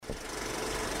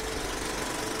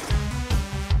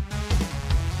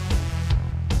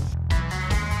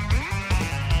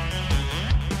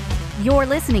You're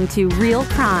listening to Real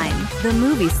Crime, the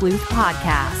Movie Sleuth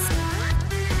podcast.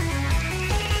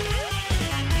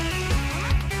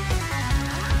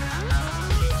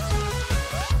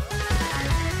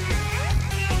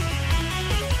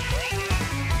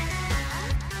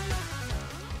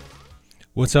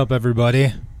 What's up,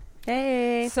 everybody?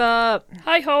 Hey. What's up?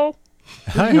 Hi-ho.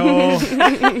 Hi-ho.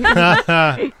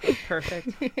 Perfect.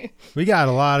 We got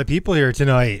a lot of people here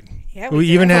tonight. Yeah, We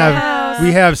even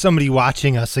have somebody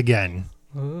watching us again.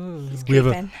 Ooh.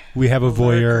 We have a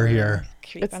voyeur here.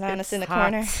 Creeping on us in the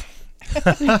hot. corner.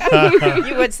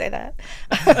 You would say that.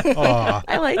 Aw.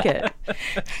 I like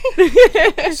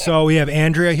it. So we have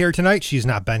Andrea here tonight. She's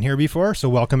not been here before, so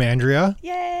welcome, Andrea.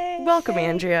 Yay. Welcome,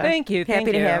 Andrea. Thank you.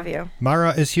 Happy to have you.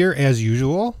 Mara is here as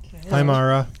usual. Hi,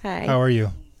 Mara. Hi. How are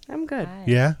you? I'm good.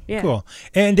 Yeah? Yeah. Cool.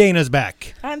 And Dana's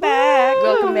back. I'm back.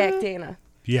 Welcome back, Dana.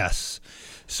 Yes.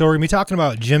 So we're going to be talking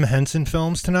about Jim Henson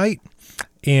films tonight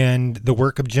and the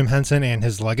work of Jim Henson and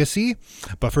his legacy.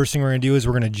 But first thing we're going to do is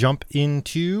we're going to jump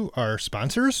into our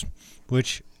sponsors,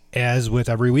 which, as with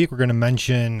every week, we're going to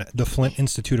mention the Flint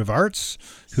Institute of Arts,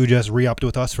 who just re-upped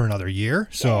with us for another year.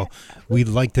 So we'd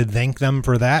like to thank them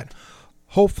for that.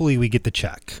 Hopefully we get the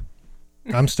check.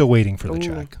 I'm still waiting for the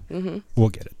check. Mm-hmm. We'll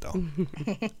get it,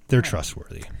 though. They're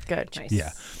trustworthy. Good. Nice.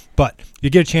 Yeah. But if you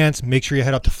get a chance, make sure you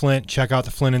head up to Flint. Check out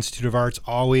the Flint Institute of Arts.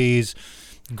 Always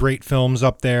great films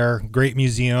up there. Great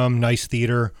museum. Nice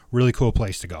theater. Really cool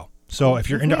place to go. So if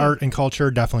you're into art and culture,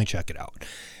 definitely check it out.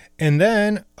 And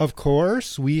then, of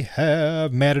course, we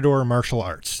have Matador Martial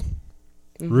Arts.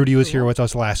 Rudy was here with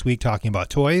us last week talking about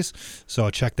toys.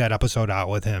 So check that episode out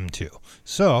with him, too.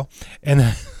 So, and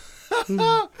then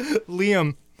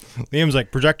Liam's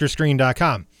like,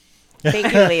 projectorscreen.com.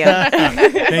 Thank you, Leah.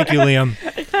 Thank you, Liam.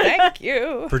 Thank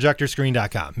you.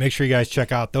 Projectorscreen.com. Make sure you guys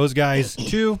check out those guys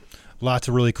too. Lots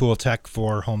of really cool tech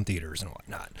for home theaters and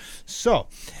whatnot. So,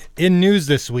 in news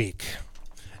this week,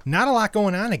 not a lot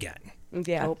going on again.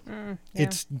 Yeah.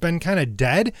 It's been kind of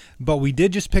dead, but we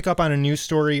did just pick up on a news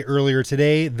story earlier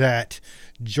today that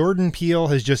Jordan Peele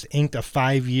has just inked a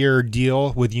 5-year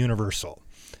deal with Universal.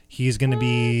 He's going to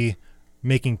be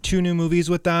making 2 new movies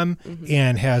with them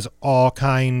and has all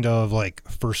kind of like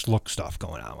first look stuff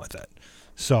going on with it.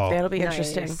 So That'll be Nice.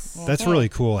 interesting. that's really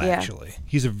cool, Yeah. actually.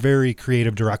 He's a very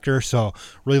creative director, so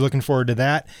really looking forward to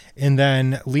that. And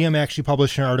then Liam actually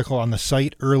published an article on the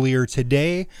site earlier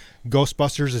today.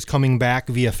 Ghostbusters is coming back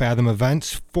via Fathom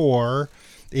Events for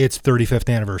its 35th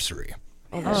anniversary.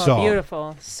 Oh, So-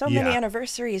 beautiful. So many Yeah.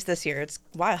 anniversaries this year. It's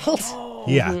wild.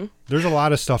 Yeah, there's a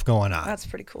lot of stuff going on. That's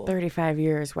pretty cool. 35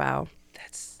 years. Wow.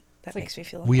 That makes me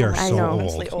feel We are I so know.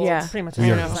 honestly old. old. Yeah. Pretty much We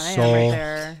as are old as I am so right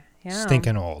there. Yeah.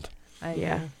 Stinking old.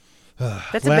 Yeah. agree.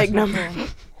 That's a Last- big number.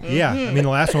 Yeah, I mean, the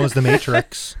last one was The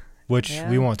Matrix, which Yeah.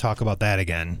 we won't talk about that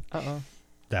again. Uh-oh.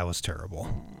 That was terrible.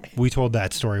 We told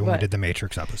that story when we What? did the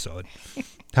Matrix episode.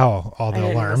 How all the I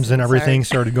didn't alarms listen, and everything sorry.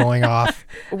 started going off.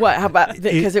 What? How about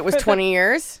because it was 20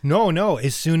 years? No.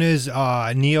 As soon as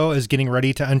Neo is getting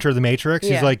ready to enter the Matrix,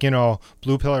 he's Yeah. like,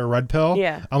 blue pill or red pill.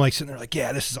 Yeah. I'm like sitting there like,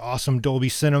 yeah, this is awesome. Dolby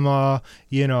Cinema.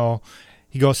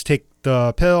 He goes to take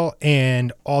the pill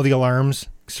and all the alarms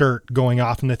start going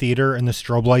off in the theater and the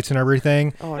strobe lights and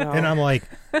everything. Oh, no. And I'm like,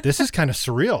 this is kind of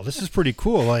surreal. This is pretty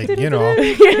cool. Like, It's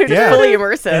yeah. fully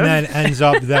immersive. And then ends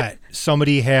up that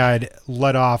somebody had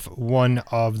let off one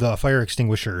of the fire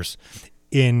extinguishers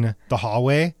in the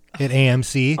hallway at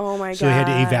AMC. Oh my So they had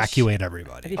to gosh. evacuate I'd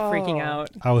everybody. be freaking out.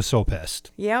 I was so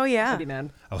pissed. yeah, oh, yeah. I'd be mad.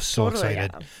 I was so Totally,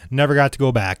 excited. yeah. Never got to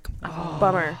go back.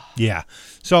 Bummer. Yeah.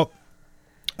 So,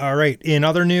 all right. In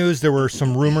other news, there were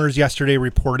some rumors yesterday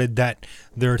reported that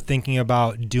they're thinking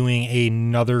about doing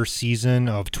another season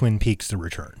of Twin Peaks: The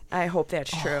Return. I hope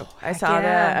that's true. I heck saw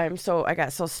yeah. that. I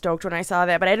got so stoked when I saw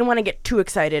that, but I didn't want to get too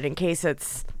excited in case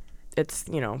it's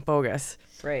bogus.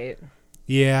 Right.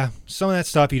 Yeah. Some of that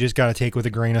stuff you just got to take with a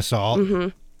grain of salt.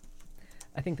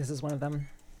 I think this is one of them.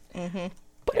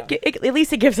 But at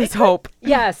least it gives us hope.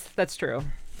 Yes, that's true.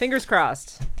 Fingers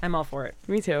crossed. I'm all for it.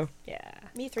 Me too. Yeah.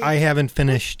 Me three. I haven't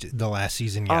finished the last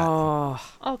season yet. Oh,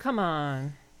 Oh, come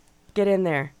on. get in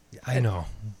there. I know.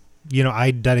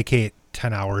 I dedicate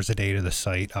 10 hours a day to the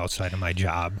site outside of my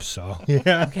job. So,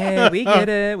 yeah. Okay, we get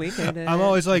it. We get it. I'm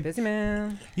always like- busy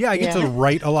man. Yeah, I get Yeah. to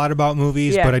write a lot about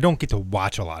movies, Yeah. but I don't get to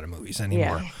watch a lot of movies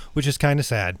anymore, Yeah. which is kind of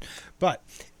sad. But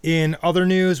in other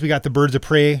news, we got the Birds of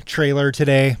Prey trailer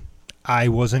today. I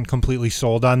wasn't completely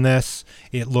sold on this.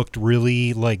 It looked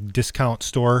really like discount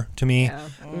store to me.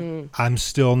 Yeah. I'm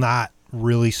still not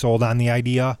really sold on the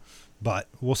idea, but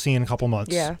we'll see in a couple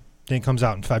months. Yeah. Then it comes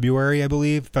out in February, I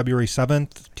believe, February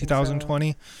 7th,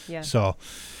 2020. Yeah. So,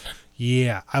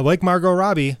 yeah, I like Margot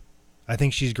Robbie. I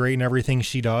think she's great in everything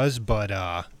she does, but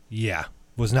yeah,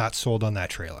 was not sold on that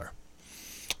trailer.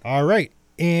 All right.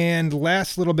 And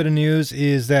last little bit of news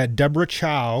is that Deborah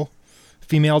Chow,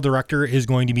 female director, is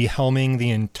going to be helming the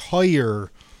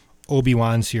entire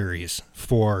Obi-Wan series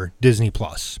for Disney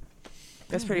Plus.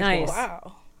 That's pretty Nice. cool.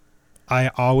 Wow. I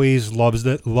always love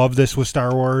this with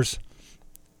Star Wars.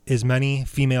 As many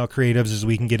female creatives as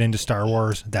we can get into Star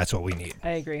Wars, that's what we need. I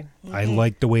agree. I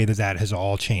like the way that has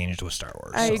all changed with Star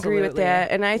Wars. I So. agree with Absolutely.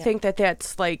 that, and I think that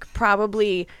that's like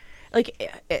probably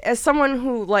like as someone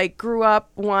who like grew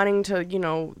up wanting to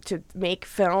to make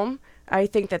film. I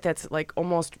think that that's like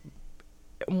almost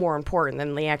more important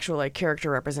than the actual like character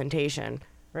representation.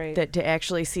 Right. That to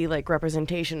actually see like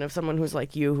representation of someone who's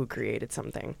like you who created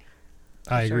something.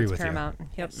 I Sure, agree it's with paramount.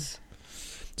 Yep.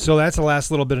 So that's the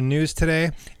last little bit of news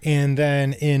today. And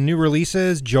then in new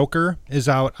releases, Joker is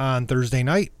out on Thursday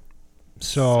night.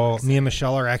 So me and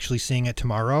Michelle are actually seeing it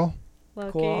tomorrow.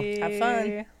 Lucky. Cool. Have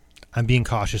fun. I'm being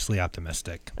cautiously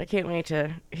optimistic. I can't wait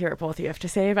to hear what both of you have to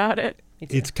say about it. Me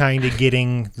too. It's kind of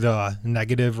getting the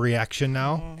negative reaction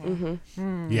now.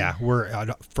 Mm-hmm. Yeah, we're at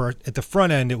the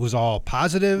front end. It was all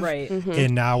positive, Right.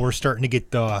 and now we're starting to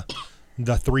get the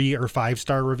 3 or 5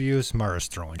 star reviews. Mara's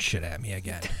throwing shit at me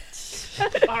again.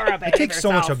 I take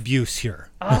so much abuse here.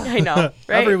 I know,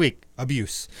 right? Every week,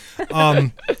 abuse.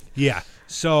 Yeah.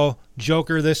 So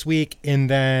Joker this week, and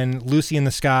then Lucy in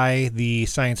the Sky, the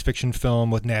science fiction film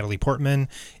with Natalie Portman,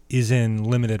 is in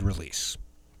limited release,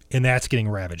 and that's getting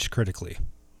ravaged critically.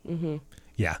 Mm-hmm.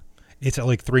 Yeah, it's at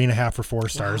like 3.5 or 4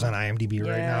 stars on IMDb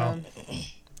right now.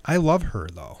 I love her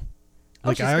though.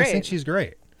 Like she's I always great. think she's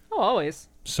great. Oh, always.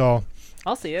 So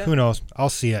I'll see it. who knows? I'll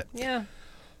see it. Yeah.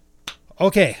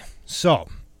 Okay, so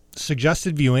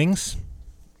suggested viewings.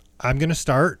 I'm gonna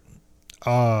start,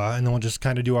 and then we'll just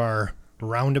kind of do our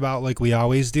roundabout like we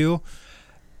always do.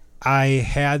 I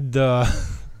had the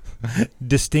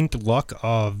distinct luck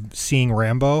of seeing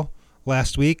Rambo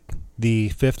last week, the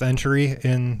 5th entry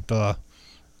in the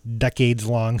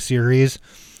decades-long series,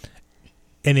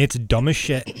 and it's dumb as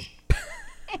shit.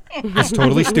 It's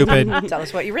totally stupid. Tell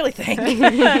us what you really think.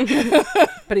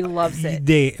 But he loves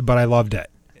it. But I loved it.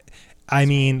 I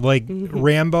mean, like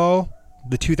Rambo,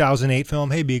 the 2008 film.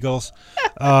 Hey, Beagles.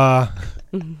 I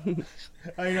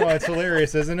know, it's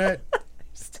hilarious, isn't it?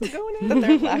 Still going That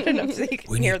they're loud enough so you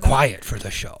can We hear need them. quiet for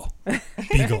the show.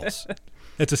 Beagles.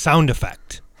 It's a sound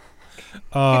effect.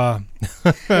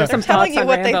 There's some Telling thoughts you on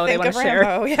what Rambo they think want of to share.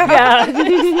 Rambo. Yeah.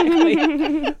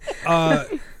 Yeah.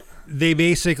 Exactly. They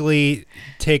basically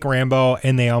take Rambo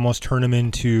and they almost turn him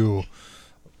into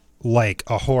like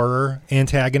a horror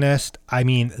antagonist. I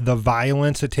mean, the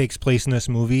violence that takes place in this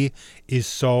movie is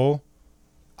so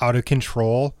out of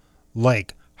control.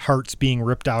 Like hearts being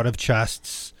ripped out of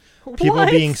chests, people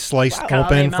What? being sliced Wow.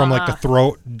 open from like the Kalima.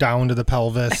 throat down to the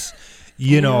pelvis.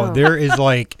 You know, there is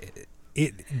like,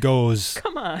 it goes.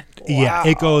 Come on. Yeah,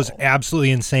 it goes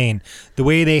absolutely insane. The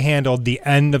way they handled the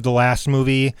end of the last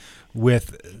movie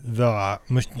with the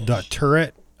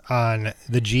turret on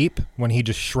the Jeep when he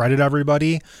just shredded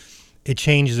everybody, it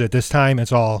changes it. This time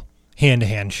it's all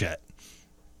hand-to-hand shit.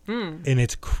 And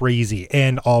it's crazy.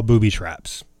 And all booby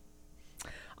traps.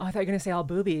 Oh, I thought you were going to say all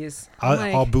boobies.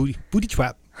 All booty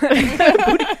trap.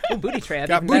 Oh, booty trap.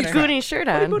 Got even booty better. trap. Booty shirt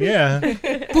on. Yeah.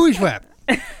 Booty trap.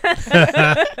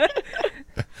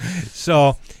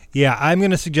 So, yeah, I'm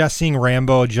going to suggest seeing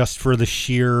Rambo just for the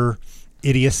sheer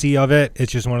idiocy of it.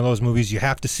 It's just one of those movies you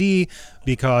have to see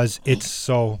because it's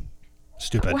so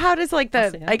stupid. Well, how does like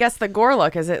I'll see it. I guess the gore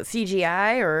look? Is it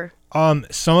CGI or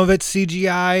Some of it's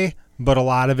CGI, but a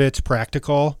lot of it's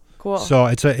practical. cool? So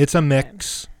it's a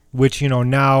mix, which, you know,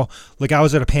 now, like I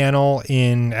was at a panel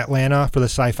in Atlanta for the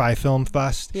Sci-Fi Film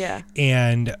Fest. Yeah.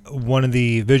 And one of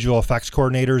the visual effects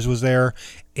coordinators was there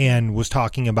and was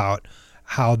talking about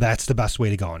how that's the best way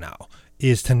to go now,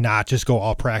 is to not just go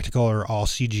all practical or all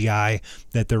CGI,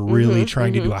 that they're really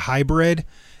trying to do a hybrid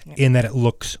in that it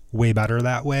looks way better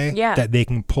that way. Yeah. That they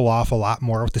can pull off a lot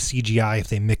more with the CGI if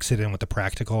they mix it in with the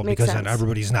practical, Makes because then sense.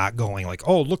 everybody's not going like,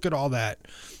 oh, look at all that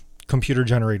computer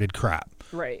generated crap.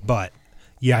 Right. But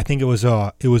yeah, I think it was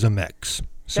a mix.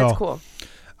 So That's cool.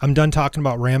 I'm done talking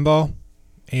about Rambo.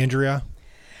 Andrea.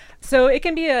 So it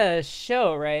can be a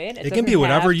show, right? It can be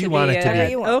whatever you want it to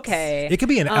be. Okay. It could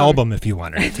be an album if you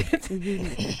wanted it to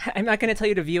be. I'm not going to tell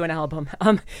you to view an album.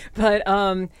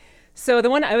 So the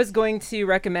one I was going to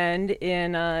recommend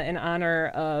in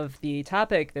honor of the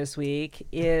topic this week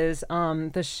is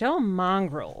the show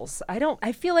Mongrels.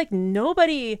 I feel like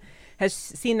nobody has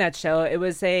seen that show. It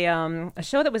was a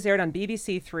show that was aired on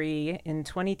BBC Three in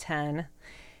 2010,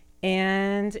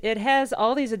 and it has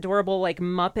all these adorable like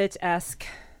Muppet-esque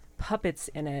puppets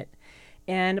in it.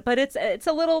 but it's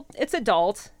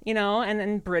adult,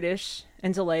 and British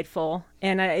and delightful,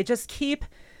 and I just keep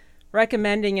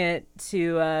recommending it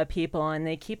to people, and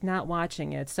they keep not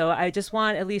watching it. So I just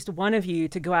want at least one of you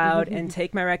to go out and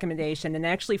take my recommendation and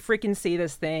actually freaking see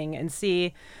this thing and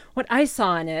see what I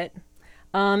saw in it.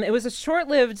 It was a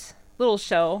short-lived little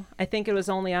show. I think it was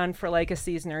only on for like a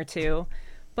season or two,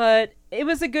 but it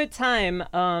was a good time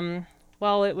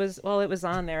while it was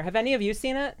on there. Have any of you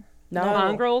seen it? No.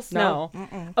 Mongrels? No.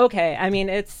 Okay. I mean,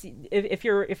 it's if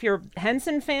you're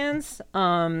Henson fans,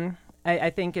 I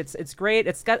think it's great.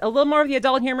 It's got a little more of the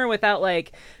adult humor without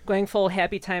like going full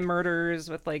Happy Time Murders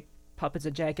with like puppets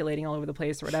ejaculating all over the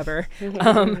place or whatever.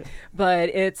 But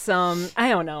it's I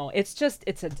don't know. It's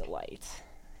a delight.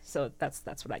 So that's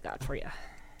what I got for you.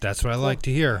 That's what I like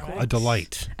to hear. A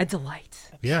delight. A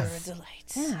delight. Yeah. Pure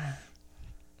delight. Yeah.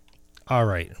 All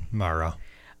right, Mara.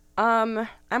 I'm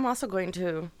also going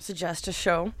to suggest a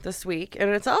show this week,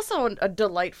 and it's also a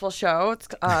delightful show. It's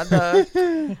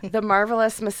the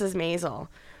Marvelous Mrs. Maisel,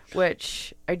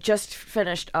 which I just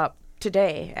finished up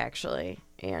today, actually,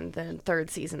 and the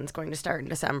third season is going to start in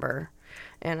December,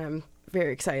 and I'm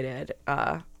very excited.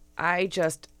 I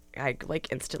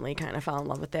like instantly kind of fell in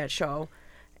love with that show,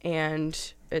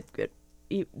 and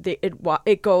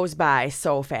it goes by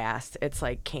so fast. It's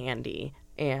like candy,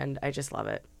 and I just love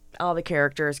it. All the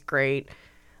characters, great.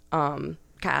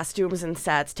 Costumes and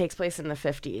sets, takes place in the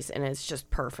 50s, and it's just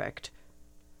perfect.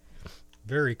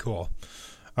 Very cool.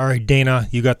 All right, Dana,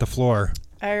 you got the floor.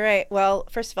 All right. Well,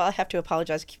 first of all, I have to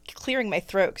apologize. Keep clearing my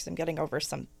throat because I'm getting over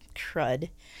some crud.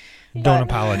 Don't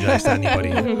apologize to anybody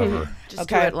ever. Just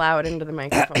Okay. do it loud into the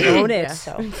microphone. Own it. Yeah.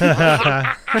 So,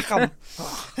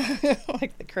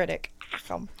 like the critic.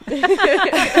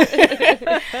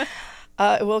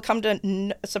 It will come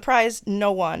to surprise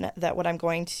no one that what I'm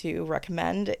going to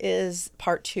recommend is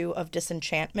part 2 of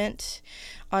Disenchantment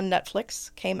on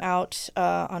Netflix. Came out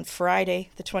on Friday,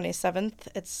 the 27th.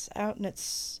 It's out and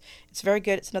it's very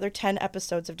good. It's another 10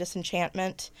 episodes of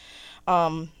Disenchantment.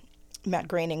 Matt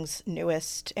Groening's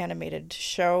newest animated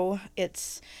show.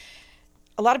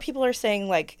 A lot of people are saying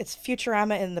like it's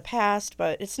Futurama in the past,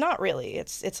 but it's not really.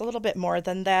 It's a little bit more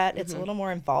than that. It's a little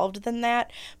more involved than that,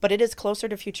 but it is closer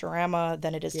to Futurama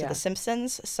than it is to The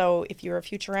Simpsons. So if you're a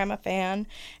Futurama fan,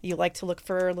 you like to look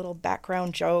for little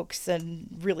background jokes and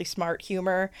really smart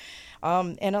humor,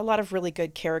 and a lot of really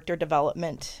good character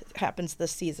development happens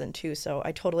this season too. So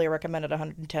I totally recommend it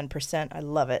 110%. I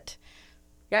love it.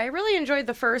 Yeah, I really enjoyed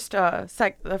the first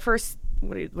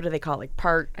what do they call it? Like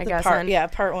part, I guess. Part, and, yeah,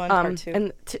 part 1, part 2.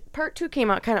 And part 2 came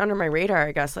out kind of under my radar,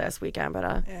 I guess, last weekend.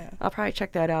 But Yeah. I'll probably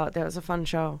check that out. That was a fun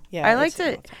show. Yeah, I it's liked a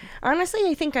it. well done. Honestly,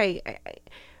 I think I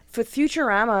for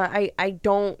Futurama, I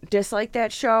don't dislike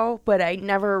that show, but I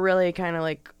never really kind of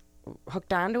like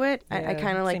hooked onto it. I Yeah,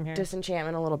 kind of same like here.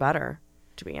 Disenchantment a little better,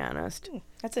 to be honest.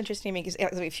 That's interesting because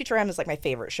Futurama is like my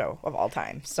favorite show of all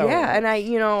time. So Yeah, and I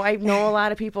know a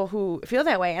lot of people who feel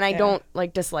that way, and I don't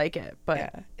like dislike it, but yeah,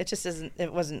 it just isn't.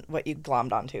 It wasn't what you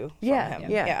glommed onto. From Yeah, him.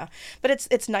 yeah. But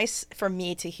it's nice for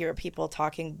me to hear people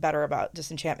talking better about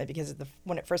Disenchantment because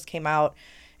when it first came out,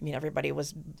 I mean, everybody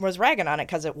was ragging on it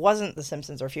because it wasn't The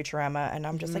Simpsons or Futurama, and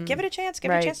I'm just like, give it a chance,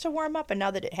 give it Right. a chance to warm up. And now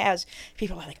that it has,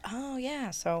 people are like, oh yeah.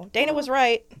 So Dana was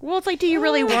right. well, it's like, do you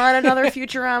really want another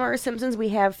Futurama or Simpsons? We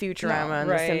have Futurama No, and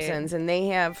right. The Simpsons, and they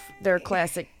have their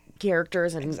classic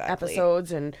characters and Exactly.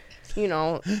 episodes, and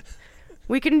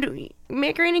we can do.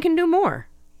 Matt Groening can do more.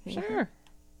 Sure.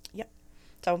 Yep.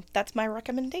 So that's my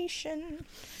recommendation.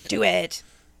 Do it.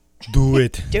 Do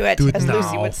it. Do it. As now.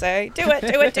 Lucy would say. Do it.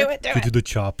 Do it. Do it. Do Go to it. the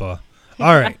chopper.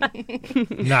 All right.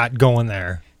 Not going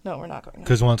there. No, we're not going.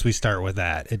 Because once we start with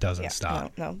that, it doesn't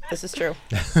stop. No, this is true.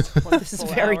 This is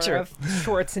very true. Of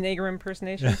Schwarzenegger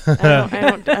impersonation. I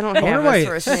don't have a why-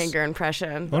 Schwarzenegger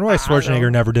impression. I wonder why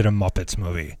Schwarzenegger never did a Muppets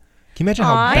movie. Can you imagine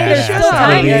how Aw, badass he that would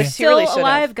I'm be? Yes, he still really should've.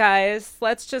 alive, guys.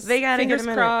 Let's just They gotta get fingers him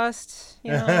in it. crossed.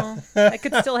 That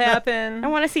could still happen. I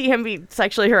want to see him be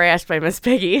sexually harassed by Miss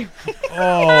Piggy.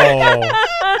 Oh.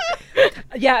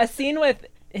 Yeah, a scene with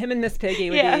him and Miss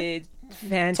Piggy would Yeah. be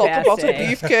Talk about the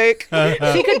fantastic.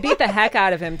 beefcake. She could beat the heck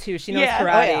out of him too. She knows Yeah. Oh,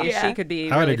 karate. yeah. She could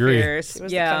be I would really agree. fierce. He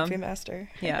was the Yeah. kung fu master.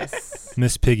 Yes.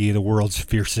 Miss Piggy, the world's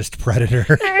fiercest predator.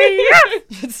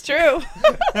 It's true.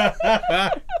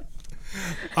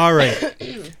 All right.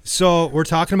 So we're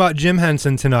talking about Jim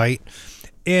Henson tonight.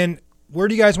 And where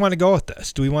do you guys want to go with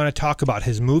this? Do we want to talk about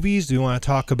his movies? Do we want to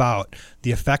talk about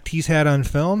the effect he's had on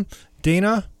film?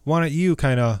 Dana, why don't you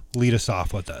kind of lead us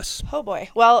off with this? Oh boy.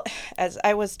 Well, as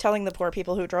I was telling the poor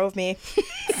people who drove me,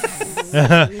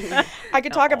 I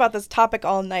could talk about this topic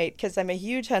all night because I'm a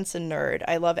huge Henson nerd.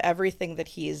 I love everything that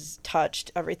he's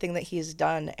touched, everything that he's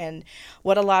done. And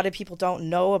what a lot of people don't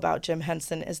know about Jim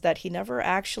Henson is that he never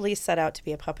actually set out to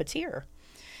be a puppeteer.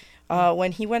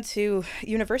 When he went to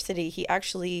university, he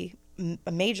actually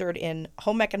majored in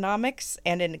home economics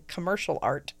and in commercial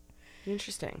art.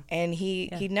 Interesting. And he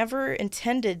never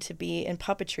intended to be in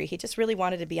puppetry. He just really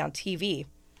wanted to be on TV.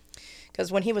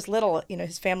 Because when he was little,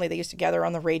 his family, they used to gather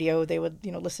on the radio. They would,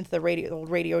 listen to the old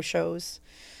radio shows.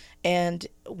 And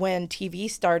when TV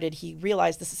started, he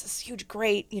realized this is this huge,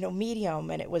 great, medium,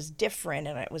 and it was different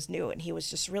and it was new. And he was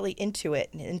just really into it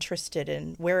and interested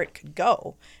in where it could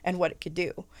go and what it could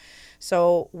do.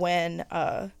 So when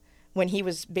he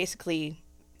was basically,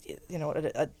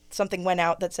 something went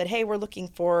out that said, hey, we're looking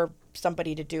for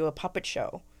somebody to do a puppet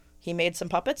show. He made some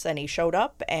puppets and he showed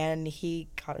up and he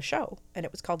got a show, and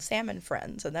it was called Sam and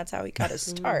Friends, and that's how he got his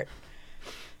start.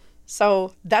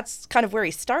 So that's kind of where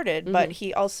he started, but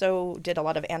he also did a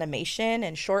lot of animation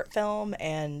and short film,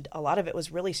 and a lot of it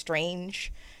was really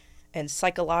strange and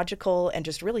psychological and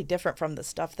just really different from the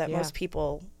stuff that most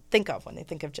people think of when they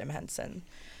think of Jim Henson.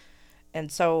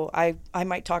 And so I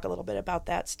might talk a little bit about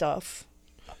that stuff.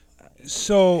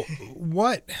 So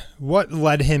what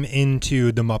led him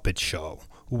into the Muppet Show?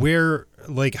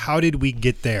 How did we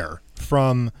get there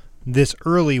from this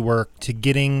early work to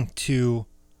getting to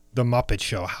the Muppet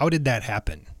Show? How did that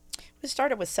happen? It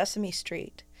started with Sesame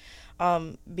Street,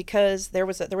 because there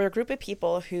were a group of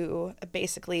people who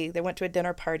basically they went to a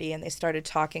dinner party and they started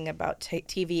talking about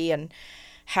TV and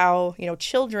how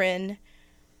children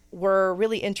were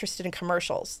really interested in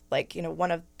commercials. Like,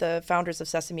 one of the founders of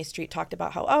Sesame Street talked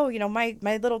about how, my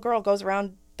little girl goes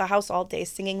around the house all day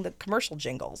singing the commercial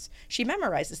jingles. She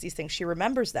memorizes these things. She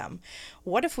remembers them.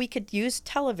 What if we could use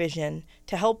television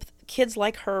to help kids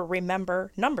like her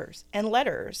remember numbers and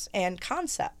letters and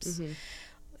concepts?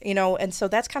 And so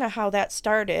that's kind of how that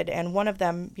started. And one of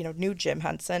them, knew Jim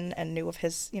Henson and knew of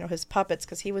his puppets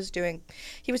because he was doing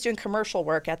commercial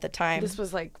work at the time. This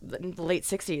was like the late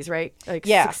 60s, right?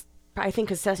 I think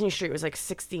because Sesame Street was like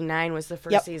 69 was the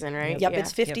first season, right? Yep,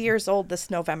 it's 50 years old this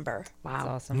November. Wow. That's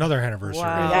awesome. Another anniversary.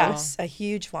 Wow. Yes, a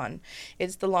huge one.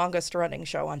 It's the longest running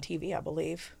show on TV, I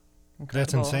believe.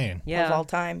 That's insane. Yeah. Of all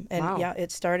time. And Wow.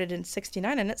 it started in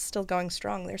 69 and it's still going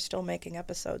strong. They're still making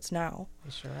episodes now.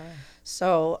 They sure are.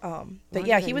 So, but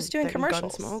yeah, he was doing Than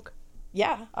commercials. Gunsmoke?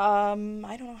 Yeah. I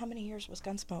don't know how many years was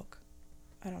Gunsmoke.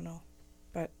 I don't know.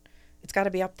 But it's got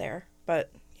to be up there.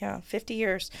 But yeah, 50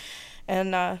 years.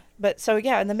 And, but so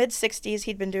yeah, in the mid 60s,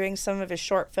 he'd been doing some of his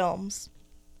short films.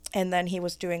 And then he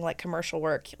was doing like commercial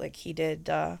work. Like he did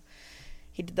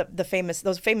those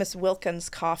famous Wilkins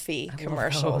coffee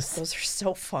commercials. Those are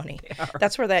so funny.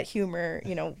 That's where that humor,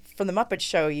 from the Muppet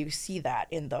Show, you see that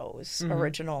in those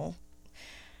original.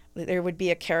 There would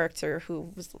be a character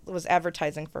who was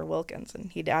advertising for Wilkins,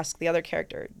 and he'd ask the other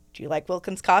character, "Do you like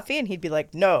Wilkins coffee?" And he'd be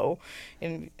like, "No,"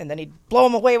 and then he'd blow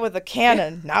him away with a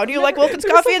cannon. "Now, do you like Wilkins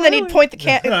coffee?" And then he'd point the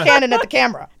cannon at the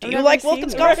camera. "Do you like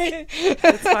Wilkins coffee?"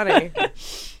 That's funny.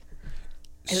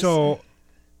 So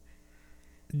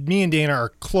me and Dana are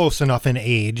close enough in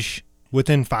age,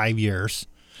 within 5 years.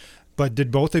 But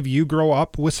did both of you grow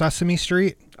up with Sesame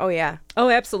Street? Oh, yeah. Oh,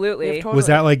 absolutely. Totally. Was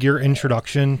that like your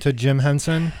introduction to Jim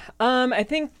Henson? I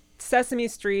think Sesame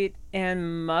Street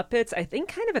and Muppets, I think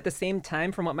kind of at the same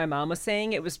time from what my mom was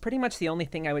saying. It was pretty much the only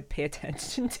thing I would pay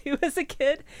attention to as a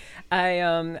kid.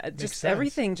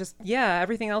 Everything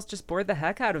else just bored the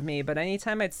heck out of me. But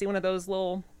anytime I'd see one of those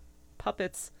little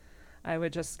puppets, I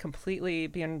would just completely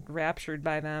be enraptured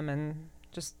by them and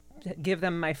just give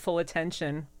them my full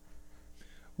attention.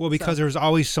 Well, because there was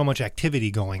always so much activity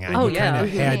going on. Oh, you yeah. kind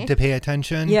of had to pay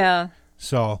attention. Yeah.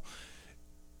 So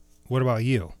what about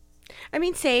you? I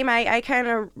mean, same. I kind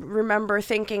of remember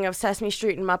thinking of Sesame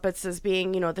Street and Muppets as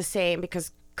being, the same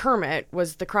because Kermit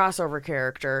was the crossover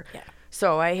character. Yeah.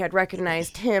 So I had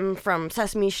recognized him from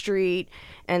Sesame Street,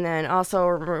 and then also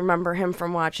remember him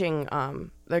from watching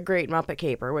The Great Muppet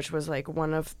Caper, which was like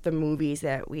one of the movies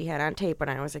that we had on tape when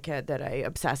I was a kid that I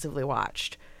obsessively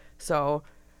watched. So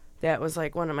that was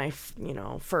like one of my,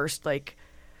 first like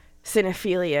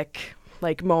cinephiliac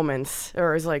like moments,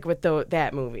 or is like with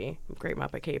that movie, Great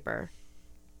Muppet Caper.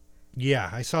 Yeah,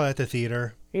 I saw that at the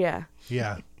theater. Yeah.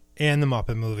 Yeah, and the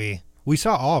Muppet movie. We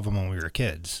saw all of them when we were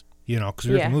kids. Because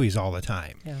we were at the movies all the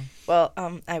time. Yeah. Well,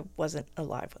 I wasn't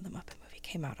alive when the Muppet movie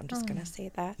came out. I'm just gonna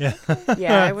say that. Yeah.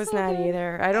 Yeah, I was not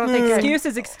either. I don't think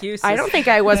Excuses. I don't think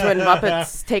I was when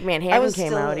Muppets Take I Manhattan was came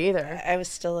still, out either. I was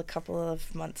still a couple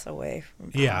of months away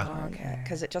from Yeah.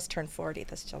 because it just turned 40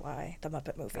 this July, the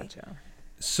Muppet movie. Gotcha.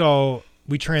 So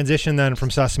we transition then from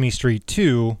Sesame Street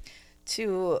to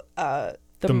To The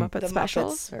The Muppet the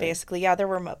specials. Muppets, basically. Yeah, there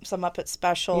were some Muppet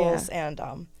specials, and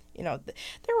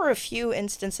there were a few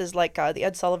instances like the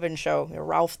Ed Sullivan Show.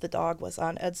 Ralph the dog was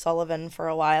on Ed Sullivan for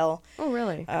a while, Oh,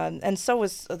 really? and so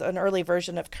was an early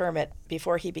version of Kermit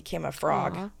before he became a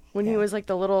frog. Aw. When he was like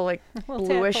the little like Little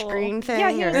bluish tadpole. green thing. Yeah,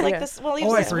 he was or- like this. Well, he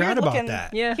was Oh, I this forgot weird about looking,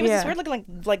 that. Yeah. He was this Yeah. weird looking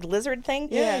like lizard thing.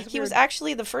 Yeah, it's he was weird.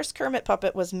 actually the first Kermit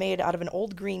puppet was made out of an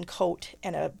old green coat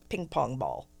and a ping pong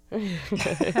ball.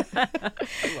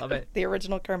 I love it. The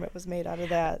original Kermit was made out of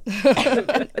that.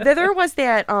 There was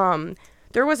that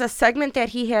there was a segment that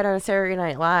he had on Saturday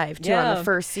Night Live too on Yeah. the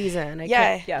first season.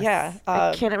 Yes.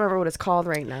 I can't remember what it's called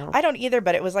right now. I don't either,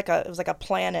 but it was like a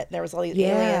planet. There was all these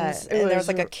Yeah, aliens, it and there was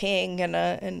was like a king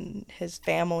and his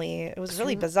family. It was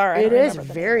really bizarre. I It don't is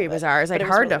remember the name very of it, bizarre. It's but like it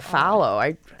was hard really to odd. follow.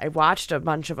 I watched a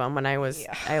bunch of them when I was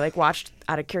Yeah. I like watched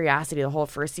out of curiosity the whole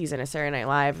first season of Saturday Night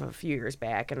Live a few years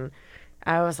back, and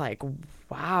I was like,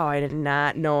 wow, I did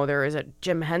not know there was a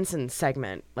Jim Henson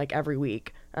segment like every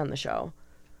week on the show.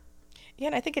 Yeah,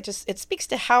 and I think it speaks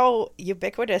to how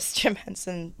ubiquitous Jim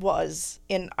Henson was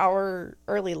in our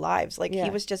early lives. Like Yeah. he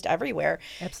was just everywhere.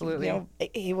 Absolutely. You know,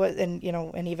 he was, and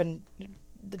and even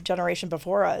the generation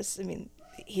before us. I mean,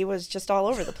 he was just all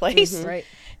over the place. Right.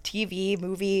 TV,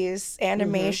 movies,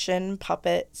 animation,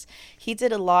 puppets. He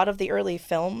did a lot of the early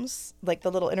films, like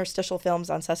the little interstitial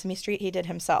films on Sesame Street. He did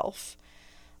himself.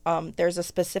 There's a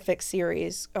specific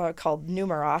series called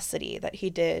Numerosity that he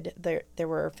did. There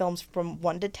were films from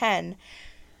 1 to 10,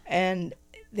 and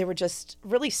they were just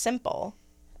really simple,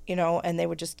 and they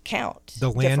would just count. The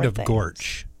Land different of things.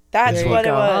 Gorch. That's is what what-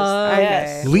 it was. Oh,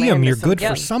 Yes. okay. Liam, Land you're of good some-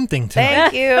 for something tonight.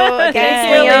 Thank you again.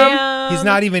 Thanks, Liam. He's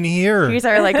not even here. He's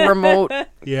our like remote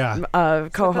Yeah.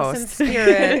 co-host.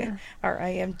 Spirit. Our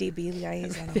IMDb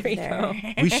liaison over There you there.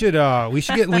 go. we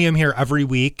should get Liam here every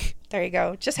week. There you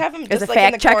go. Just have him As just a like in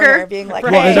the fact checker? corner being like,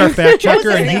 Well, hey, as our fact checker,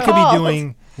 what's and he this could be called?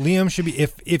 doing. Liam should be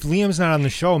if Liam's not on the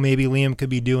show, maybe Liam could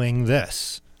be doing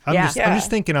this. I'm Yeah. just Yeah.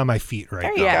 thinking on my feet right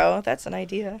There now. you Yeah. go. That's an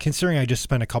idea. Considering I just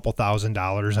spent a couple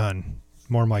 $1,000s on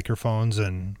more microphones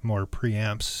and more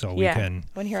preamps, so we Yeah. can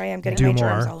When here I am getting do my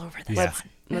germs more. all over this. Yeah.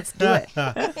 Let's do it.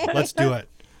 Let's do it.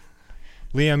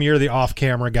 Liam, you're the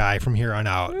off-camera guy from here on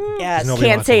out. Yes. Nobody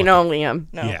Can't wants say to no, look Liam,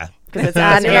 No. Yeah. because it's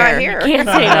on You're not air. here. Can't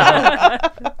say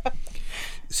no.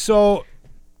 So,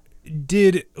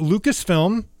 did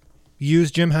Lucasfilm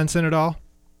use Jim Henson at all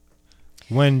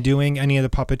when doing any of the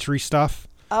puppetry stuff?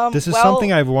 This is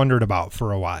something I've wondered about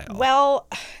for a while. Well,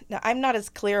 now, I'm not as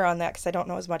clear on that because I don't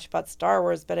know as much about Star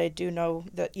Wars, but I do know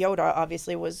that Yoda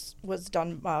obviously was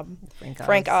done.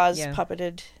 Frank Oz yeah.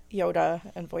 puppeted Yoda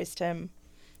and voiced him.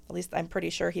 At least I'm pretty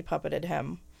sure he puppeted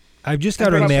him. I've just got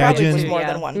to Probably imagine, was more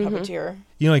Yeah. than one puppeteer.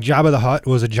 like Jabba the Hutt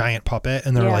was a giant puppet,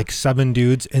 and there are Yeah. like 7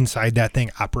 dudes inside that thing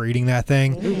operating that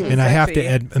thing. And I have to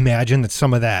Sexy. imagine that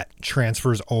some of that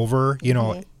transfers over,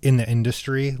 in the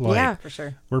industry. Like, Yeah. For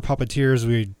sure. we're puppeteers,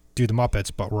 we do the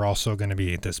Muppets, but we're also going to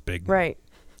be this big, Right.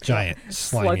 giant,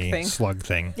 slimy thing. slug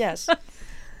thing Yes.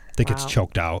 that gets Wow.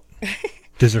 choked out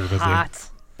deservedly. Hot.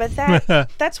 But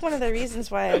that's one of the reasons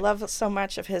why I love so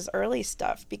much of his early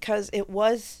stuff, because it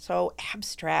was so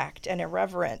abstract and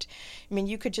irreverent. I mean,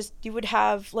 you would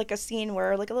have like a scene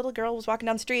where like a little girl was walking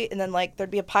down the street and then like there'd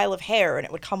be a pile of hair and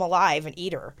it would come alive and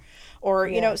eat her, or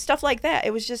stuff like that.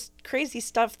 It was just crazy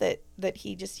stuff that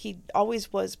he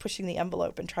always was pushing the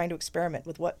envelope and trying to experiment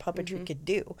with what puppetry could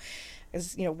do.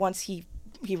 As once he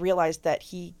realized that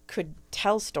he could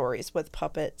tell stories with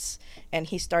puppets, and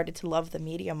he started to love the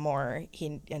medium more.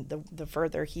 The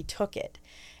further he took it,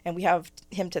 and we have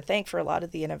him to thank for a lot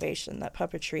of the innovation that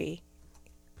puppetry,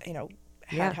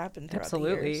 had happened throughout the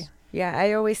Absolutely. years. Yeah,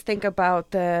 I always think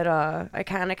about that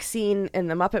iconic scene in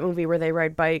the Muppet movie where they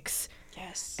ride bikes.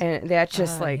 Yes. And that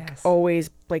just yes. always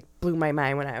like blew my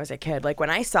mind when I was a kid. Like when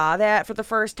I saw that for the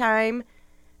first time,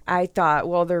 I thought,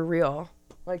 well, they're real.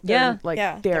 Like Yeah.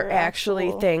 they're They're actually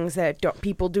actual. things that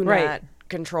people do Right. not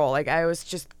control. Like I was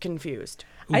just confused.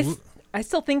 I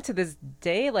still think to this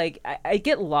day, like, I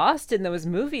get lost in those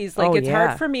movies. Like, Oh, it's yeah.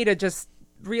 hard for me to just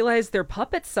realize they're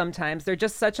puppets sometimes. They're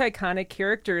just such iconic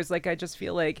characters. Like, I just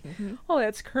feel like, oh,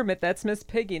 that's Kermit, that's Miss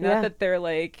Piggy. Not Yeah. that they're,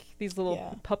 like, these little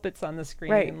Yeah. puppets on the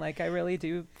screen. Right. Like, I really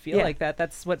do feel Yeah. like that.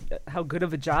 That's how good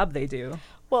of a job they do.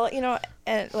 Well,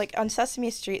 and like on Sesame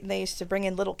Street, they used to bring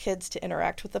in little kids to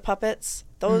interact with the puppets.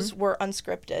 Those were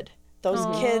unscripted. Those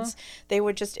kids, they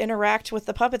would just interact with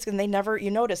the puppets, and they never, you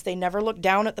notice, they never look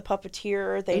down at the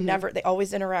puppeteer. They they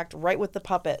always interact right with the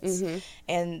puppets.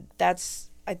 And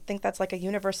I think that's like a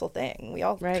universal thing. We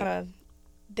all kind of,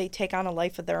 they take on a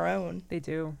life of their own. They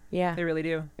do. Yeah. They really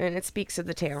do. And it speaks to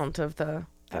the talent of the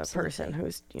person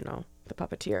who's, the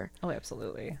puppeteer. Oh,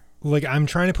 absolutely. Like, I'm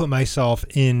trying to put myself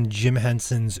in Jim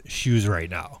Henson's shoes right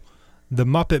now. The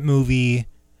Muppet movie,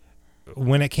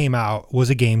 when it came out, was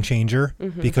a game changer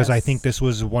because I think this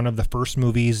was one of the first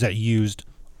movies that used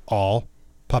all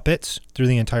puppets through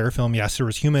the entire film. Yes, there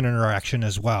was human interaction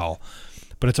as well,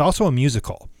 but it's also a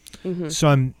musical. So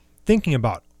I'm thinking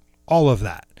about all of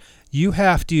that. You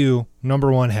have to,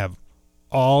 number one, have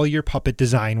all your puppet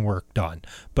design work done,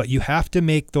 but you have to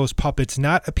make those puppets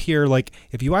not appear like,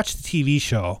 if you watch the TV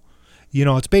show,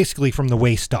 it's basically from the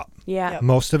waist up. Yeah.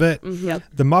 Most of it.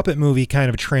 The Muppet movie kind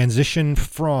of transitioned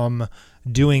from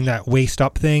doing that waist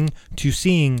up thing to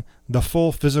seeing the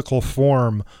full physical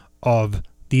form of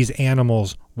these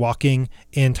animals walking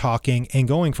and talking and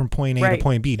going from point A to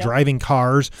point B, driving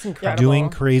cars, doing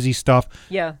crazy stuff,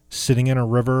 sitting in a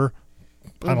river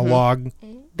on a log.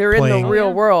 They're playing. in the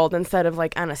real world instead of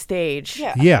like on a stage.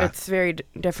 Yeah. It's very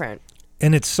different.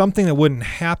 And it's something that wouldn't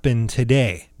happen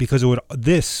today because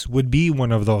this would be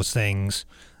one of those things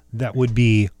that would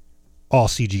be all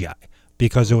CGI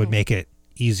because it would make it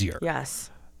easier. Yes.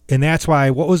 And that's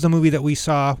why, what was the movie that we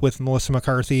saw with Melissa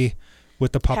McCarthy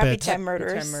with the puppets? Happy Time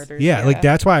Murders. Yeah, like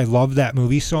that's why I love that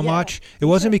movie so much. It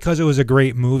wasn't because it was a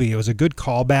great movie. It was a good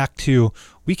callback to,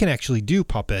 we can actually do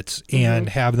puppets and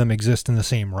have them exist in the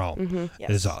same realm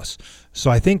as us. So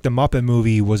I think the Muppet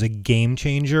movie was a game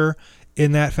changer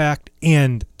in that fact,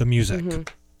 and the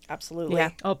music. Absolutely. Yeah.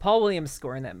 Oh, Paul Williams'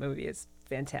 score in that movie is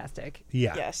fantastic.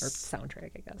 Yeah. Or Yes. soundtrack,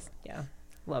 I guess. Yeah.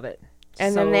 Love it.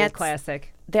 And so then that's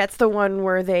classic. That's the one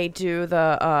where they do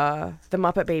the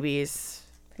Muppet Babies.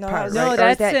 No, part, No, right? Or is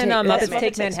that's that in take- Muppets Muppets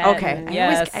Take Take Manhattan. Okay.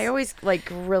 Yes. I always like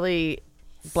really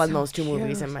blend those two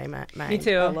movies in my mind. Me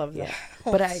too. I love that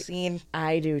whole But scene.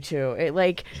 I do too. It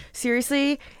like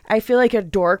seriously, I feel like a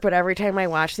dork, but every time I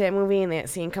watch that movie and that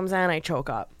scene comes on, I choke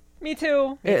up. Me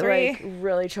too. It three. like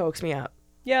really chokes me up.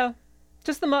 Yeah.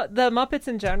 Just the Muppets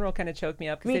in general kind of choke me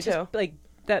up. 'Cause Me they too. Just, like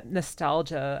that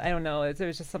nostalgia. I don't know.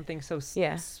 There's just something so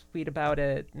Yeah. sweet about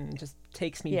it and just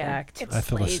takes me Yeah. back to I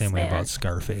feel the place, same way man. about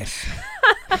Scarface.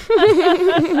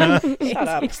 Shut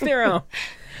up. Each their own.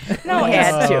 No, We it's,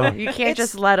 had to. You can't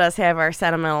just let us have our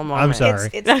sentimental moment. I'm sorry.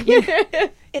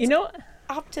 it's You know,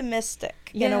 optimistic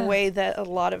in a Yeah. way that a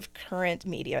lot of current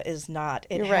media is not.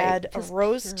 It You're right. had a Just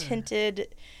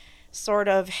rose-tinted sort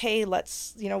of, hey,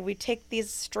 let's, we take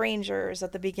these strangers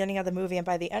at the beginning of the movie, and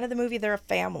by the end of the movie, they're a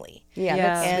family. Yeah, Yeah.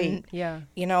 that's And sweet. yeah.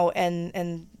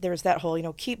 And there's that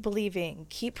whole, keep believing,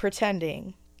 keep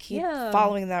pretending, keep Yeah.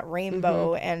 following that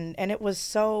rainbow. And it was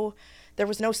so, there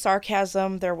was no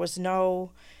sarcasm. There was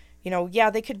no,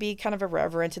 they could be kind of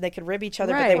irreverent and they could rib each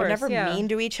other, but Right. they Of were course, never yeah. mean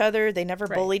to each other. They never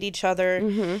Right. bullied each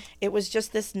other. It was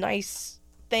just this nice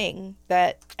thing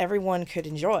that everyone could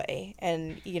enjoy.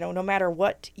 And, no matter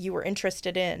what you were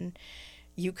interested in,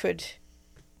 you could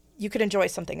enjoy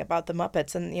something about the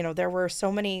Muppets. And, there were so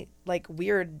many like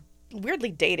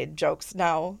weirdly dated jokes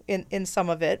now in some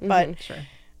of it, but Sure.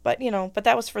 but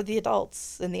that was for the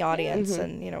adults in the audience,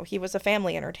 and he was a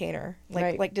family entertainer,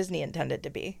 Right. like Disney intended to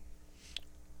be.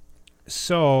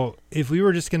 So if we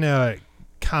were just going to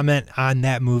comment on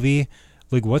that movie,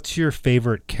 like, what's your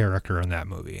favorite character in that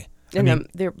movie? In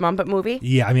the Muppet movie?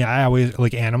 Yeah, I always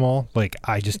like Animal. Like,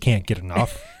 I just can't get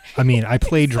enough. I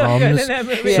play good drums, in that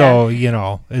movie. so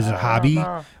as a hobby.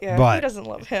 Yeah, who But doesn't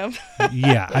love him?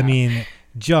 yeah,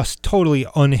 just totally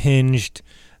unhinged.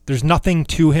 There's nothing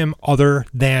to him other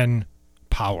than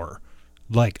power.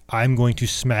 Like, I'm going to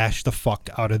smash the fuck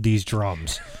out of these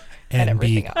drums and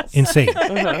be everything else. insane.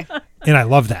 And I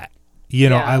love that.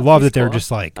 I love that they're cool.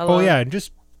 just like, I oh love yeah,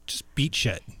 just beat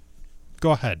shit.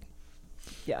 Go ahead.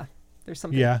 Yeah. There's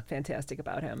something Yeah. fantastic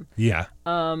about him. Yeah.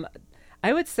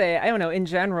 I would say, I don't know, in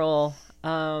general,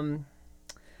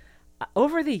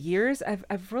 over the years,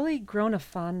 I've really grown a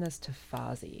fondness to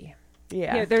Fozzie.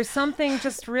 Yeah. Yeah, there's something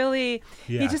just really,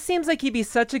 Yeah. he just seems like he'd be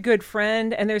such a good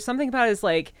friend. And there's something about his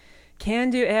like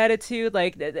can-do attitude.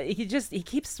 Like he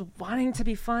keeps wanting to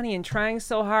be funny and trying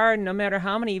so hard. No matter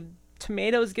how many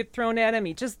tomatoes get thrown at him,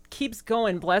 he just keeps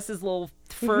going. Bless his little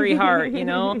furry heart,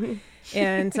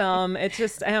 And it's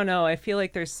just, I don't know. I feel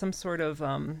like there's some sort of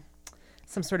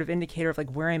indicator of like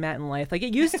where I'm at in life. Like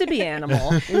it used to be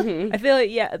Animal. I feel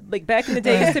like, like back in the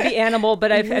day it used to be Animal,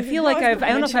 but I feel like I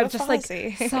don't know if I've just like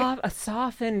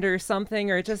softened or something,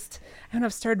 or just,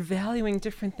 I've started valuing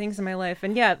different things in my life.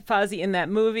 And yeah, Fozzie in that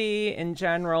movie in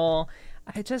general,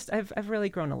 I've really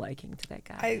grown a liking to that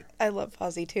guy. I love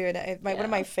Fozzie too, and one of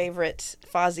my favorite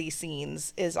Fozzie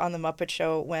scenes is on the Muppet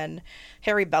Show when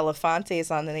Harry Belafonte is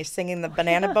on and they're singing the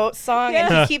Banana Boat song,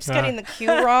 and he keeps getting the cue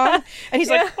wrong, and he's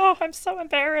like, "Oh, I'm so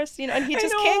embarrassed," and he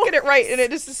just can't get it right, and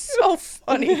it is so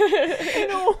funny. I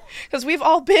know, because we've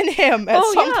all been him at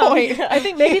some point. I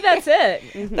think maybe that's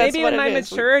it. Maybe what in my it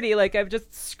is. maturity, like I've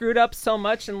just screwed up so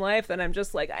much in life that I'm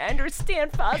just like, I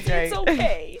understand, Fozzie. It's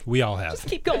okay. We all have. Just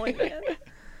keep going, man.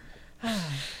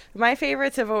 My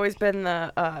favorites have always been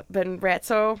been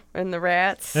Ratso and the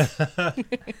Rats.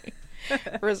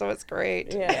 Rizzo is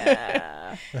great.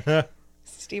 Yeah.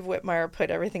 Steve Whitmire put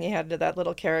everything he had into that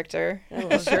little character.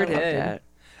 Sure did. that.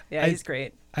 Yeah, he's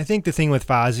great. I think the thing with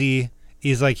Fozzie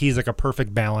is like he's like a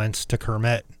perfect balance to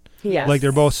Kermit. Yes. Like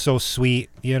they're both so sweet,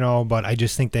 but I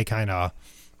just think they kind of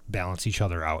balance each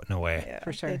other out in a way. Yeah,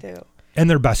 For sure. they do. And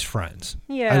they're best friends.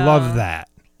 Yeah. I love that.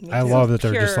 I love that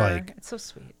they're just Pure. like, It's so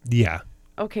sweet. yeah.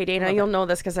 Okay, Dana, you'll know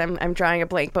this because I'm drawing a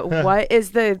blank. But what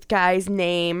is the guy's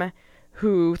name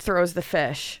who throws the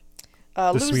fish?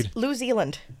 The Swede. New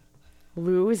Zealand.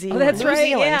 Lou Zealand. Oh, that's New right.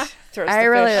 Zealand Yeah. throws I the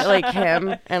really fish. like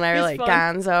him, and I He's like fun.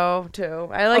 Gonzo too.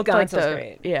 I like Gonzo's the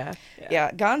great. yeah.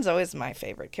 Yeah, Gonzo is my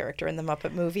favorite character in the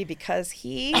Muppet movie because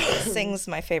he sings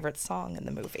my favorite song in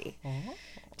the movie.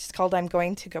 It's called "I'm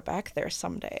Going to Go Back There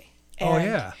Someday." Oh,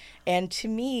 yeah. And to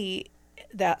me,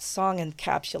 that song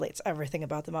encapsulates everything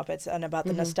about the Muppets and about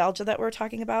the nostalgia that we're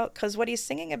talking about. Because what he's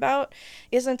singing about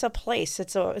isn't a place;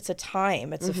 it's a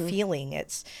time, it's a feeling.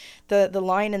 It's the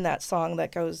line in that song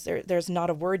that goes, "There's not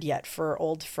a word yet for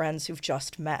old friends who've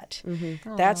just met."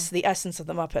 That's the essence of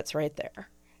the Muppets right there.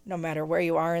 No matter where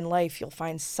you are in life, you'll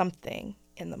find something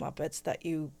in the Muppets that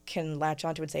you can latch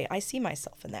onto and say, I see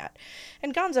myself in that.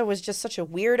 And Gonzo was just such a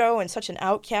weirdo and such an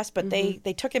outcast, but they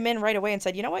took him in right away and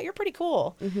said, you know what, you're pretty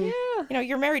cool. Yeah.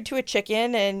 You're married to a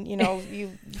chicken and, you're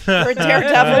a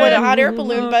daredevil in a hot air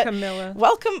balloon, but Camilla.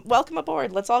 welcome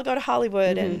aboard. Let's all go to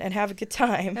Hollywood and have a good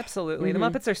time. Absolutely. The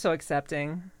Muppets are so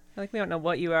accepting. Like, we don't know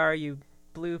what you are, you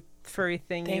blue furry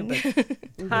thing you,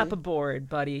 but hop aboard,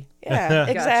 buddy. Yeah,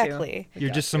 you. exactly. You're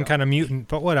just some kind of mutant,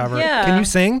 but whatever. Yeah. Can you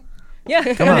sing?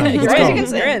 Yeah. Come on, You're let's right, go. you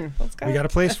can you're in. Let's go. We got a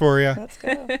place for you. Let's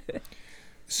go.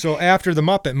 So after the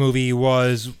Muppet movie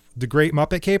was The Great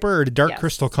Muppet Caper, or did Dark Yes.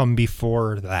 Crystal come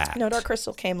before that? No, Dark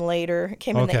Crystal came later. It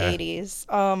came in the Okay. 80s.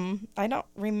 I don't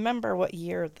remember what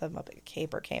year the Muppet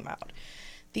Caper came out.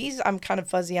 These, I'm kind of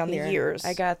fuzzy on the Here. years.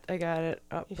 I got it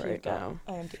up If right you've got now.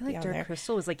 I IMDb feel like on Dark there.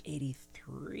 Crystal was like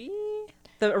 83.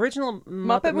 The original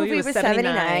Muppet movie was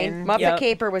 79. Muppet Yep.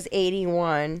 Caper was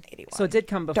 81. 81. So it did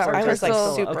come before. Dark I was like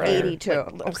Crystal, super 82. Like,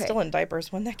 I was Okay. still in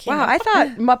diapers when that came Wow, out. I thought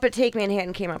Muppet Take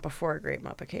Manhattan came out before Great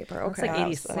Muppet Caper. It's Okay. like Wow.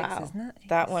 86, Wow. isn't it?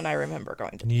 That one I remember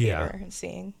going to the Yeah. theater and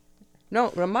seeing. No,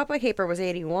 the Muppet Caper was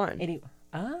 81. 80.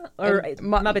 Or And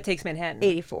Muppet Takes Manhattan.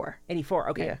 84. 84.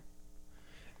 Okay. Yeah.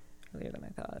 Earlier than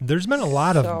I thought. There's been a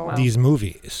lot of So- these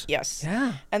movies. Yes.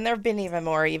 Yeah. And there have been even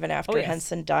more, even after yes.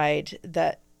 Henson died,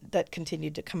 that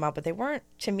continued to come out. But they weren't,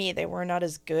 to me, they were not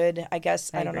as good. I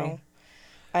guess, I don't agree. know.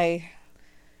 I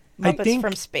Muppets think-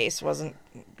 from Space wasn't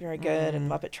very good, and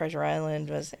Muppet Treasure Island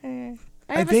was, I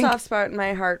I have think- a soft spot in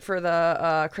my heart for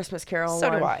the Christmas Carol So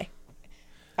one. do I.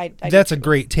 I That's do a too.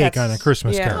 great take on A That's-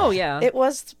 Christmas yeah. Carol. Oh, yeah. It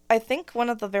was, I think, one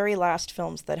of the very last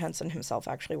films that Henson himself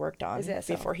actually worked on Is that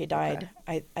so? before he died.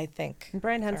 I think. And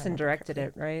Brian if I Henson remember directed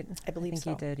correctly. it, right? I believe think so.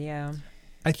 he did, yeah.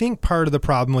 I think part of the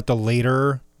problem with the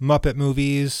later Muppet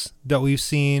movies that we've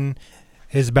seen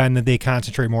has been that they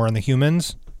concentrate more on the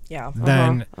humans Yeah.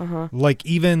 than like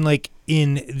even like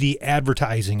in the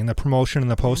advertising and the promotion and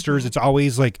the posters, it's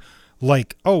always like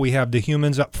oh, we have the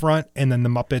humans up front and then the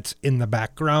Muppets in the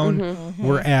background.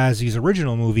 Whereas these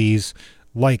original movies,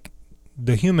 like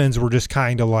the humans were just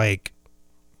kind of like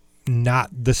not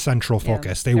the central Yeah.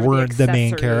 focus. They They were the weren't the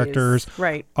main accessories. characters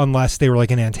Right. unless they were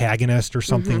like an antagonist or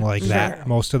something like that Sure.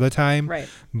 most of the time. Right.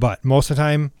 But most of the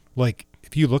time, like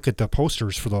if you look at the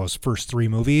posters for those first three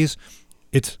movies,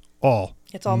 it's all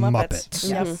It's all Muppets.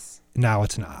 Yes. Now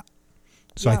it's not.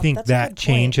 So Yeah, I think that's a that good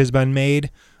change point. has been made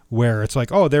where it's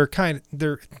like, oh, they're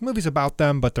movies about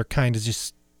them, but they're kind of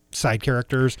just side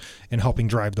characters and helping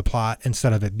drive the plot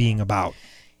instead of it being about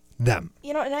them.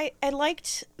 And I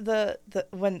liked the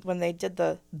when they did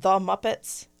the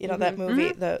Muppets, that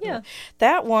movie, Yeah.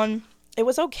 that one. It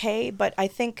was okay, but I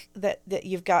think that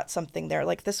you've got something there.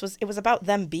 Like it was about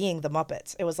them being the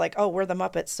Muppets. It was like, oh, we're the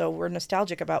Muppets, so we're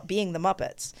nostalgic about being the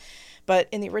Muppets. But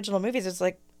in the original movies, it's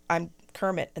like, I'm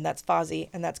Kermit, and that's Fozzie,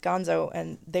 and that's Gonzo,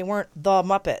 and they weren't the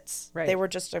Muppets. Right. They were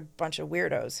just a bunch of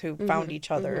weirdos who found each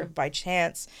other by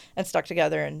chance and stuck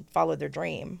together and followed their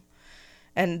dream.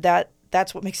 And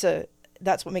that's what makes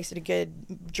that's what makes it a good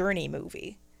journey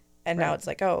movie. And now it's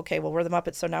like, oh, okay, well, we're the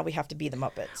Muppets, so now we have to be the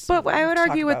Muppets. But I would Talk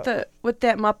argue about- with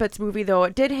that Muppets movie, though,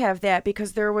 it did have that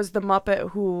because there was the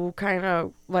Muppet who kind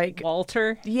of like,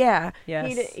 Walter. yeah,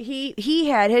 Yes. he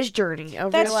had his journey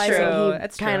of That's realizing true. he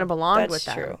That's kind true. of belonged That's with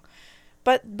them. true.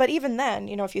 But even then,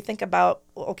 if you think about,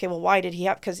 okay, well, why did he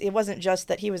have? Because it wasn't just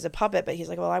that he was a puppet, but he's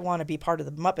like, well, I want to be part of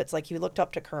the Muppets. Like he looked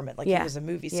up to Kermit, like he Yeah. was a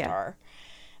movie Yeah. star.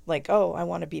 Like, oh, I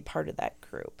want to be part of that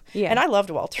group. Yeah. And I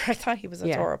loved Walter. I thought he was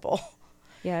Yeah. adorable.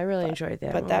 Yeah, I really enjoyed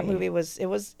that. But that movie was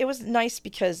nice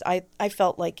because I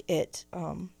felt like it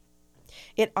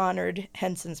honored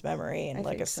Henson's memory and I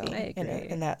think so. legacy I agree.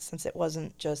 in that sense. It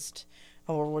wasn't just,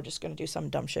 oh, well, we're just going to do some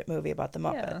dumb shit movie about the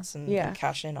Muppets and Yeah.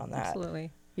 cash in on that.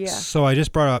 Absolutely. Yeah. So I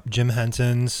just brought up Jim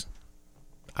Henson's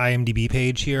IMDb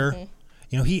page here.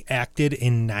 He acted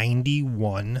in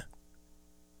 91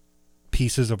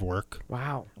 pieces of work.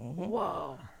 Wow. Mm-hmm.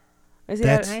 Whoa. Is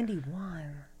That's- that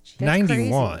 91.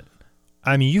 91.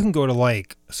 I mean, you can go to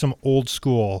like some old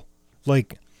school,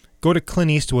 like go to Clint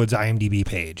Eastwood's IMDb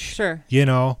page. Sure.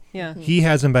 Yeah. He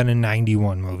hasn't been in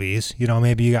 91 movies.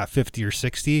 Maybe you got 50 or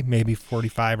 60, maybe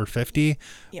 45 or 50.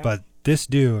 Yeah. But this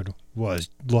dude was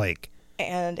like,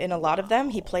 And in a lot of them,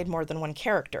 he played more than one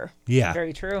character. yeah,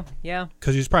 Very true. Yeah.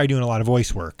 because he was probably doing a lot of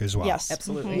voice work as well. Yes.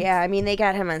 Absolutely. Yeah, I mean they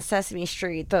got him on Sesame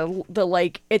Street. The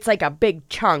like it's like a big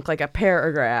chunk, like a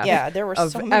paragraph. Yeah, there were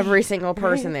of so many. every single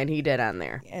person that he did on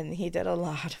there. And he did a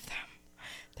lot of them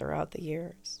throughout the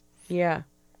years. Yeah.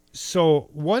 So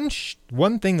one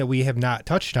thing that we have not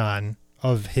touched on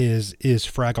of his is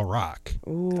Fraggle Rock.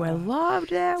 Ooh, I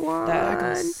loved that one.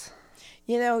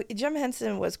 Jim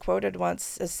Henson was quoted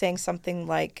once as saying something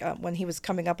like, when he was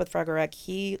coming up with Fraggle Rock,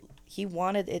 he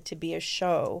wanted it to be a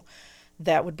show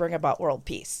that would bring about world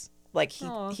peace. Like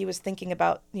he was thinking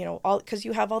about, all because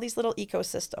you have all these little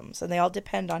ecosystems and they all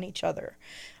depend on each other,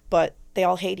 but they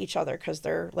all hate each other because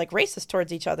they're like racist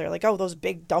towards each other. Like, oh, those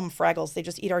big dumb Fraggles, they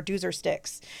just eat our doozer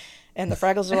sticks. And the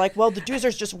Fraggles are like, well, the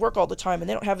doozers just work all the time and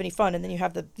they don't have any fun. And then you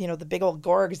have the, the big old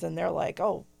Gorgs and they're like,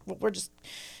 oh, we're just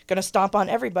going to stomp on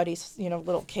everybody's,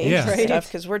 little cage Yeah. and stuff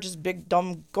because we're just big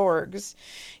dumb Gorgs,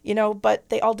 but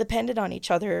they all depended on each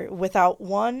other. Without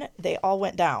one, they all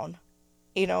went down.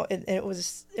 And it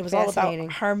was all about Fascinating.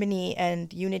 harmony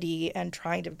and unity and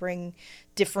trying to bring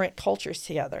different cultures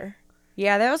together.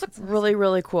 Yeah, that was a really,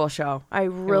 really cool show. I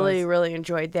really, really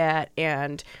enjoyed that.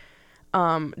 And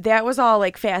that was all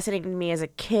like fascinating to me as a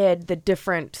kid, the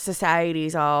different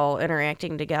societies all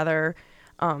interacting together.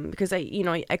 Because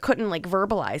I couldn't like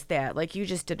verbalize that like you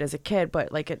just did as a kid,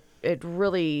 but like it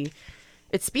really,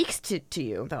 it speaks to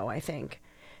you though, I think.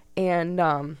 And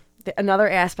another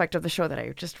aspect of the show that I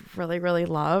just really, really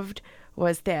loved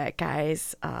was that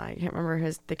guy's, I can't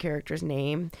remember the character's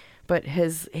name, but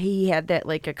he had that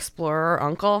like explorer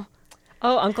uncle.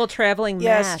 Oh, Uncle Traveling Matt.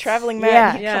 Yes, traveling Matt.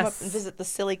 Yeah. He'd come up Yes. and visit the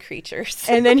silly creatures.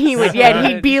 And then he would,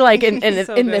 he'd be like in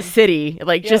So the good. city,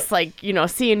 like just like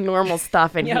seeing normal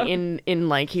stuff, and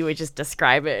Yep. he would just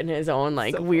describe it in his own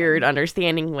like weird,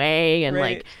 understanding way, and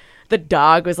Right. like the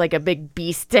dog was like a big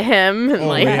beast to him, and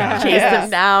like yeah. chased him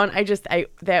down.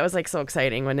 That was like so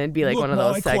exciting when it'd be like one of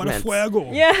those segments.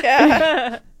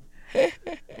 Yeah.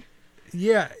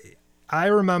 Yeah, I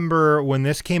remember when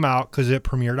this came out because it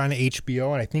premiered on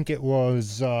HBO, and I think it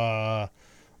was like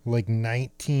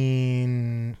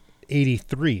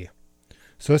 1983.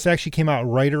 So this actually came out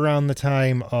right around the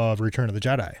time of Return of the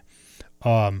Jedi.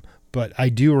 But I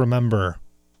do remember,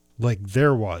 like,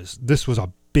 this was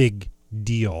a big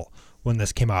deal when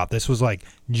this came out. This was like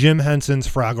Jim Henson's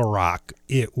Fraggle Rock.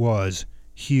 It was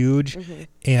huge,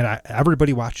 and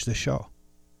everybody watched the show.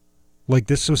 Like,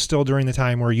 this was still during the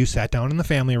time where you sat down in the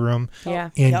family room Yeah.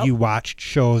 and Yep. you watched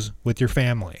shows with your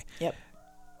family. Yep.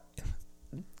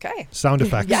 Okay. Sound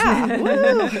effects. Yeah.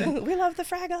 Woo. We love the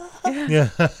Fraggle. Yeah.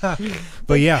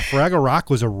 But yeah, Fraggle Rock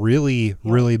was a really,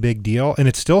 really big deal, and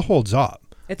it still holds up.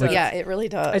 It's Like- Yeah, it really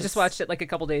does. I just watched it like a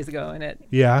couple days ago, and it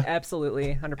Yeah.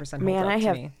 absolutely 100% holds Man, up I to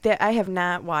have me. I have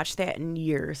not watched that in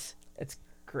years. It's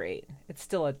great. It's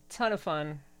still a ton of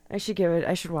fun. I should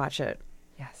watch it.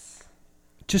 Yes.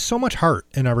 Just so much heart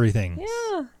and everything.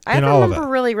 Yeah. I In all of remember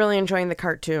it. really, really enjoying the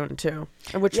cartoon too,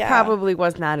 which Yeah. probably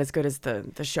was not as good as the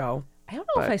show. I don't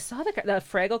know if But- I saw the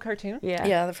Fraggle cartoon. Yeah.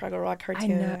 Yeah, the Fraggle Rock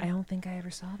cartoon. I don't think I ever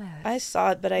saw that. I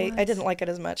saw it, but I didn't like it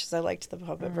as much as I liked the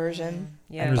puppet version.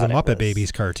 yeah. I There's a thought it Muppet was-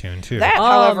 Babies cartoon, too. That, Oh,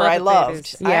 however, I Muppet loved.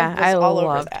 Babies. Yeah, I was all over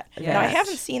loved that. that. Now, I Yes.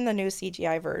 haven't seen the new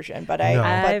CGI version, but No. but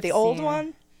I've the old seen-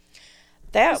 one,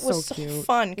 That was was so so cute.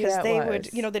 fun because Yeah, it they was.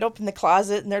 would, you know, they'd open the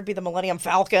closet and there'd be the Millennium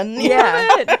Falcon. Yeah.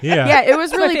 Yeah. Yeah, it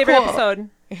was My really favorite cool. episode.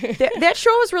 That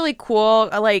show was really cool.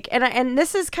 Like, and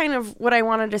this is kind of what I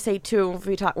wanted to say too. If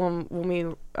we talk when we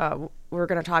we're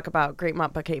going to talk about Great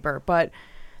Muppet Caper, but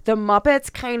the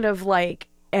Muppets kind of like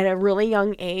at a really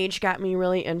young age got me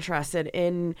really interested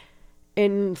in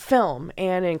film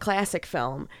and in classic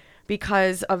film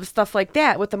because of stuff like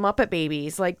that with the Muppet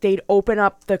Babies. Like they'd open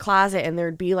up the closet and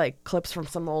there'd be like clips from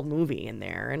some old movie in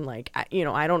there, and like I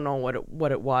don't know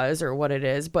what it was or what it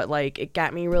is, but like it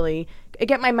got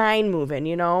my mind moving,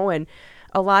 and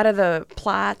a lot of the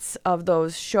plots of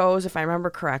those shows, if I remember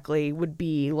correctly, would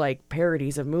be like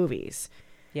parodies of movies.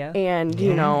 Yeah. And, a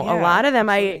Yeah, lot of them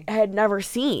absolutely. I had never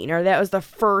seen, or that was the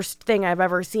first thing I've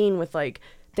ever seen with like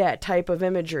that type of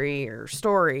imagery or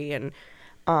story. And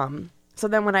so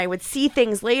then when I would see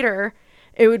things later,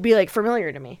 it would be like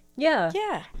familiar to me. Yeah.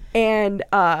 Yeah. And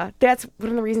that's one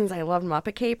of the reasons I loved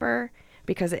Muppet Caper,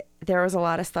 because there was a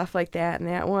lot of stuff like that in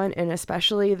that one, and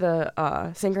especially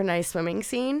the synchronized swimming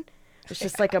scene. It's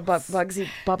just like a Bubsy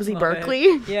Love it.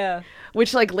 Berkeley. Yeah.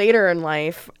 Which like later in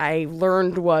life I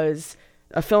learned was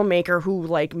a filmmaker who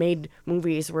like made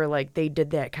movies where like they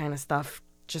did that kind of stuff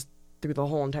just through the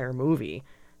whole entire movie.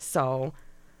 So,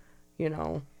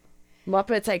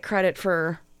 Muppets I credit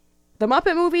for the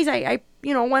Muppet movies. I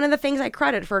one of the things I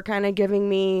credit for kind of giving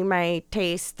me my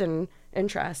taste and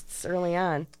interests early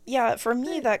on. Yeah, for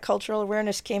me, that cultural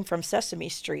awareness came from Sesame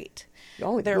Street.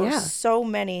 Oh, There were yeah. so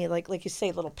many, like you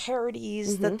say, little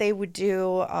parodies that they would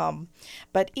do.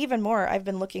 But even more, I've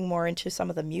been looking more into some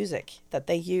of the music that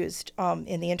they used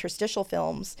in the interstitial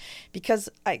films, because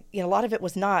a lot of it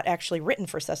was not actually written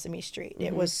for Sesame Street.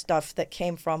 It was stuff that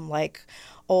came from like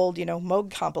old,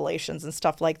 Moog compilations and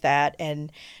stuff like that, and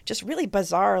just really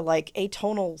bizarre, like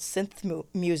atonal synth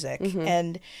music,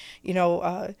 and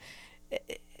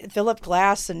Philip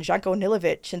Glass and Janko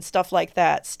Nilovich and stuff like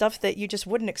that, stuff that you just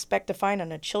wouldn't expect to find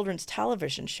on a children's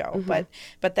television show.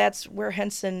 But that's where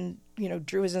Henson,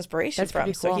 drew his inspiration That's from.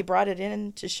 pretty So he cool. brought it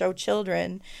in to show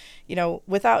children,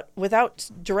 without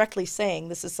directly saying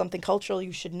this is something cultural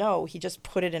you should know. He just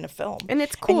put it in a film. And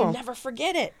it's And cool. you never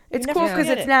forget it. You It's never cool because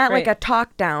forget it's it. not like Right. a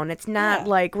talk down. It's not Yeah.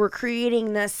 like we're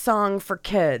creating this song for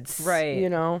kids.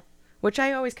 Right. Which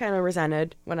I always kind of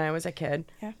resented when I was a kid.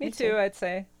 Yeah, Me too, I'd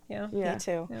say. Yeah. Yeah. Me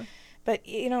too. Yeah. But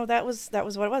that was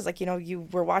what it was. Like, you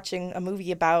were watching a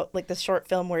movie about like this short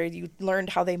film where you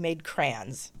learned how they made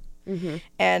crayons.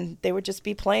 And they would just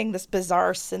be playing this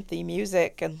bizarre synthy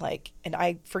music, and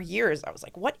I for years I was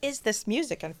like, what is this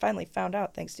music? And I finally found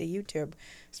out thanks to YouTube.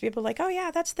 So people were like, oh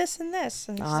yeah, that's this and this,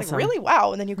 and it's just Awesome. like, really,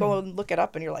 wow. And then you go and look it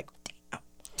up and you're like, damn.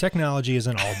 Technology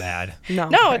isn't all bad. No,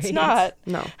 it's not.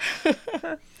 No.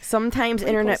 Sometimes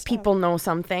internet stuff. people know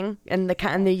something, and the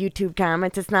YouTube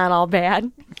comments, it's not all bad.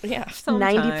 Yeah.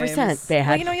 90%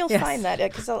 bad. Well, you'll Yes. find that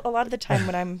because a lot of the time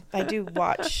when I do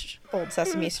watch old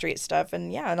Sesame Street stuff,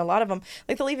 and a lot of them,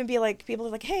 like, they'll even be like, people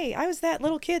are like, hey, I was that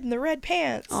little kid in the red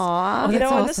pants. Aw. And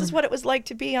that's this is awesome. what it was like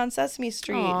to be on Sesame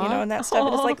Street, Aw. and that stuff.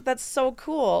 And it's like, that's so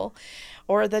cool.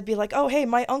 Or they'd be like, oh, hey,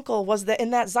 my uncle was in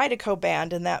that Zydeco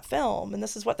band in that film, and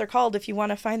this is what they're called if you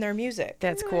want to find their music.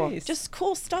 That's cool. Nice. Just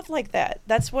cool stuff like that.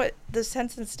 That's what the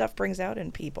sense and stuff brings out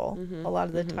in people a lot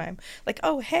of the time. Like,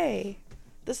 oh, hey,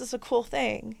 this is a cool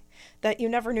thing that you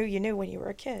never knew you knew when you were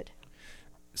a kid.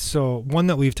 So one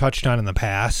that we've touched on in the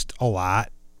past a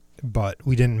lot, but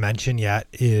we didn't mention yet,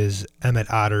 is Emmett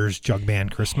Otter's Jug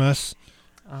Band Christmas.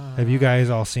 Have you guys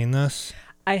all seen this?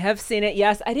 I have seen it.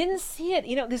 Yes, I didn't see it.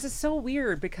 This is so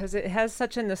weird because it has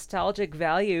such a nostalgic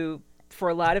value for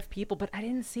a lot of people, but I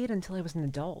didn't see it until I was an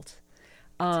adult.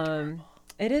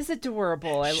 It is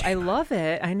adorable. I love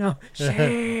it. I know.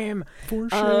 Shame. For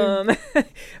sure.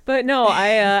 But no,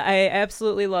 I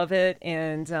absolutely love it,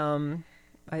 and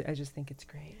I just think it's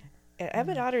great.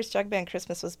 Emmett Otter's Jug Band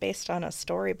Christmas was based on a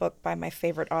storybook by my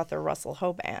favorite author, Russell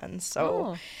Hoban.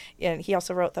 So, and he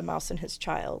also wrote The Mouse and His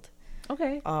Child.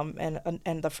 Okay.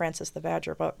 And the Francis the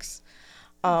Badger books.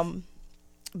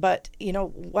 But,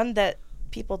 one that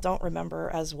people don't remember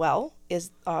as well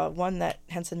is one that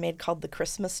Henson made called The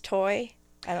Christmas Toy.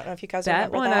 I don't know if you guys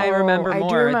That remember one that. I remember I do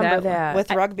more. remember one. that. With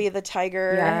Rugby the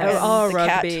tiger Yes. and Oh, the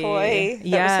Rugby. cat toy that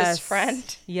was Yes. his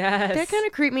friend. Yes. That kind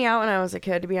of creeped me out when I was a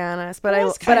kid, to be honest. But It I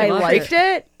was kinda loved liked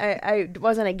it. I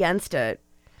wasn't against it.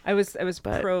 I was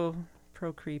But- pro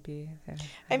creepy. Yeah.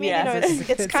 I mean, Yes,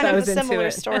 it's kind I of a was into similar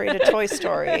it. story to Toy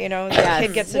Story. The Yes.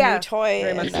 kid gets a Yeah. new toy,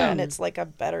 Very much and so. then it's like a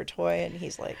better toy, and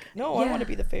he's like, "No, I Yeah. want to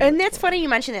be the favorite." And that's toy." funny you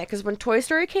mention that, because when Toy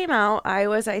Story came out, I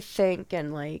was, I think,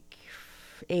 in like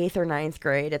 8th or 9th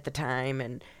grade at the time,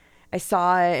 and I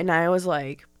saw it, and I was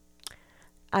like,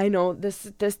 I know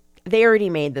this. they already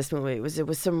made this movie. It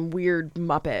was some weird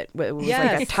Muppet. It was like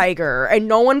Yes. a tiger, and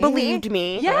no one believed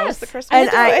me. That was Yes. the Christmas And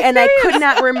toy. I could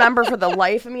not remember for the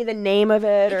life of me the name of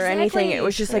it or anything. It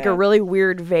was just like a really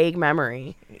weird, vague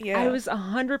memory. yeah. I was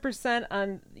 100%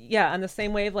 on the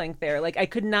same wavelength there. Like I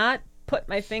could not put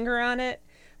my finger on it,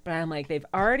 but I'm like, they've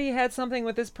already had something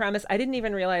with this premise. I didn't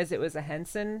even realize it was a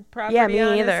Henson property, Yeah, me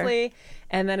either. honestly.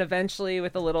 And then eventually,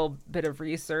 with a little bit of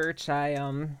research, I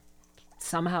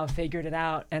somehow figured it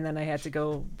out, and then I had to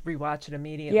go rewatch it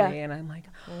immediately. Yeah. And I'm like,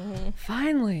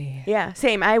 finally. Yeah,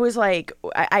 same. I was like,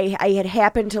 I had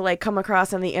happened to like come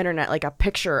across on the internet like a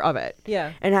picture of it.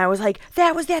 Yeah. And I was like,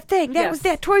 that was that thing. That was Yes.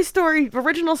 that Toy Story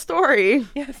original story.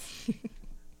 Yes.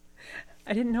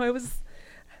 I didn't know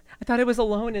I thought I was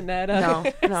alone in that. No,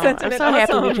 I'm sentiment. so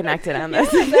happy we Awesome. connected on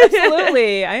this.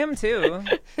 Absolutely. I am too.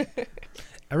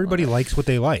 Everybody likes what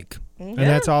they like, and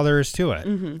that's all there is to it.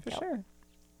 For sure.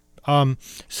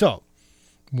 So,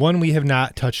 one we have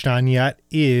not touched on yet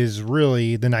is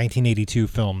really the 1982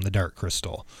 film, The Dark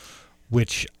Crystal,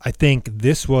 which I think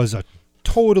this was a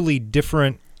totally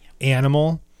different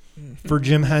animal for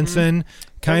Jim Henson.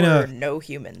 Kind There were of, no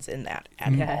humans in that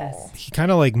at Yes. all. he kind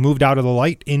of like moved out of the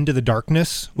light into the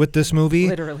darkness with this movie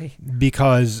Literally.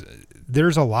 because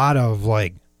there's a lot of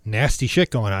like nasty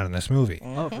shit going on in this movie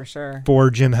Oh, for sure.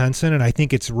 for Jim Henson, and I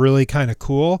think it's really kind of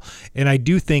cool. And I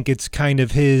do think it's kind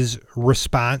of his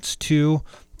response to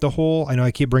the whole, I know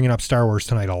I keep bringing up Star Wars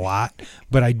tonight a lot,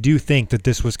 but I do think that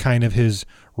this was kind of his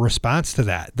response to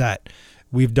that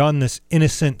we've done this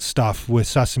innocent stuff with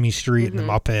Sesame Street and the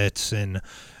Muppets and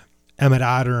Emmett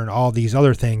Otter and all these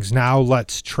other things. Now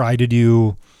let's try to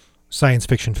do science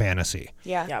fiction fantasy.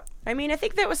 Yeah. Yep. I mean, I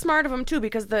think that was smart of him too,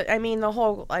 because the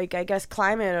whole, like, I guess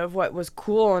climate of what was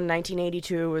cool in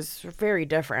 1982 was very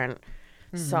different.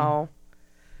 So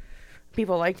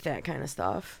people liked that kind of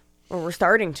stuff, or we're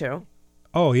starting to.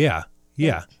 Oh yeah.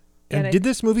 Yeah. And And did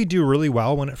this movie do really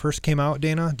well when it first came out,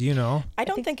 Dana? Do you know? I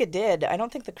don't think it did. I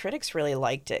don't think the critics really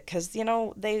liked it because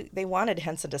they wanted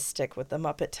Henson to stick with the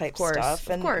Muppet type course, stuff,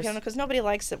 of and course. because nobody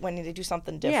likes it when they do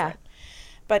something Yeah. different.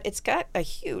 But it's got a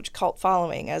huge cult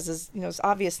following, as is it's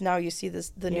obvious now. You see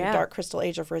the new Yeah. Dark Crystal: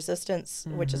 Age of Resistance,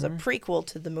 which is a prequel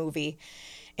to the movie,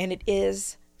 and it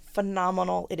is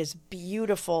phenomenal. It is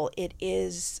beautiful. It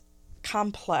is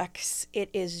complex. It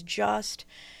is just.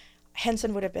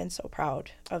 Henson would have been so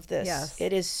proud of this. Yes.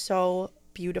 It is so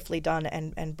beautifully done,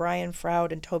 and Brian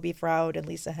Froud and Toby Froud and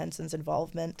Lisa Henson's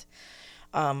involvement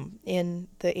in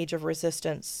the Age of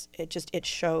Resistance, it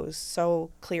shows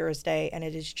so clear as day. And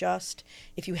it is just,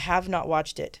 if you have not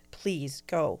watched it, please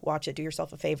go watch it. Do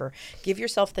yourself a favor. Give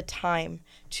yourself the time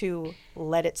to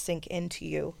let it sink into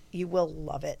you. You will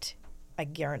love it. I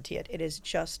guarantee it. It is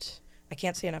just, I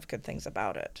can't say enough good things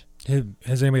about it.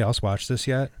 Has anybody else watched this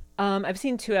yet? I've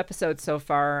seen 2 episodes so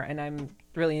far, and I'm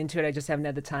really into it. I just haven't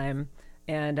had the time.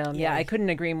 And yeah, I couldn't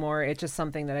agree more. It's just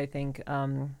something that I think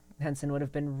Henson would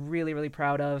have been really, really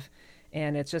proud of.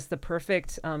 And it's just the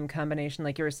perfect combination,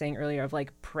 like you were saying earlier, of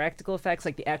like practical effects,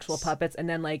 like the actual puppets, and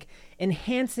then like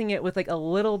enhancing it with like a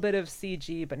little bit of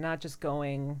CG, but not just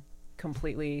going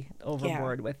completely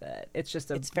overboard with it. It's just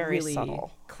It's very really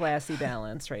subtle. classy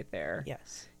balance right there.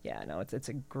 Yes. Yeah, no, it's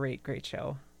a great, great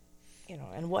show.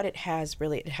 And what it has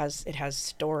really, it has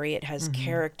story, it has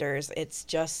characters. It's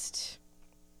just,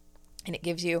 and it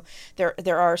gives you,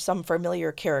 there are some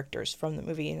familiar characters from the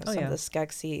movie. Some of the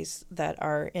Skeksis that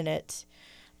are in it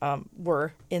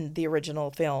were in the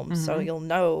original film, so you'll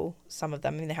know some of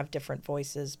them. I mean, they have different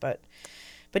voices, but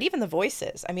even the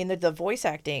voices. I mean, the voice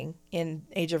acting in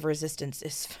Age of Resistance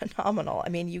is phenomenal. I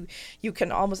mean, you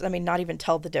can almost, not even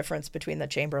tell the difference between the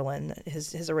Chamberlain,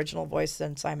 his original voice,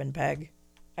 and Simon Pegg.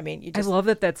 I mean, you just. I love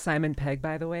that that's Simon Pegg,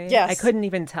 by the way. Yes. I couldn't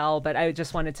even tell, but I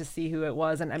just wanted to see who it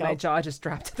was, and my jaw just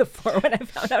dropped to the floor when I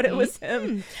found out it was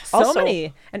him. So Also-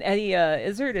 many. And Eddie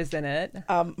Izzard is in it.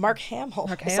 Mark Hamill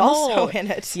is Hamill. also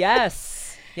in it. Yes.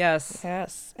 Yes.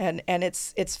 Yes, and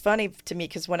it's funny to me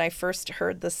because when I first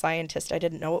heard The Scientist, I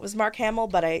didn't know it was Mark Hamill,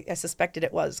 but I suspected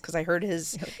it was because I heard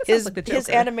his like the his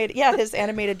Joker.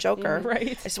 animated Joker. Right.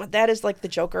 I just went, that is like the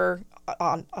Joker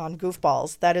on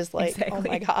Goofballs. That is like, oh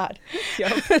my Exactly. god.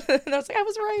 Yep. And I was like, I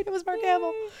was right. It was Mark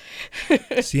Hamill.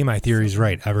 See, my theory's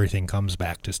right. Everything comes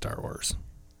back to Star Wars.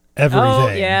 Everything. Oh,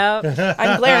 yeah.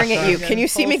 I'm glaring at you. Can you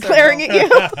see me Full glaring at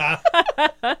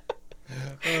you?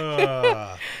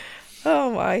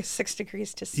 Oh my, 6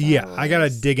 degrees to Star Yeah, I gotta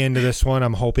Wars. dig into this one.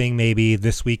 I'm hoping maybe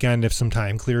this weekend, if some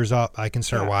time clears up, I can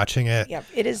start watching it. Yeah,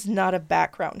 it is not a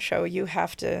background show. You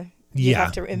have to be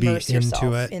immerse yourself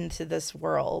into it. into this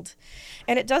world.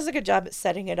 And it does a good job at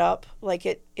setting it up. Like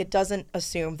it doesn't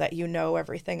assume that you know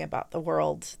everything about the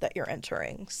world that you're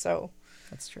entering. So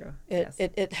That's true.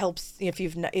 It helps if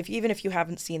even if you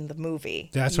haven't seen the movie.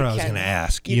 That's you what I was can- going to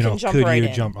ask. You can jump could right you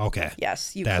in. jump? Okay.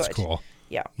 Yes, you That's could. cool.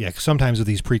 Yeah. Yeah, 'cause sometimes with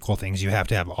these prequel things, you have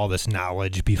to have all this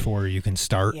knowledge before you can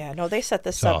start. Yeah, no, they set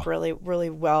this So- up really, really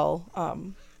well.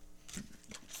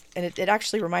 And it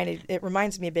actually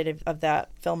reminds me a bit of that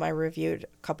film I reviewed a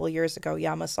couple of years ago,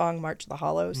 Yamasong, March of the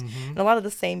Hollows. And a lot of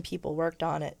the same people worked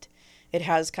on it. It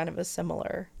has kind of a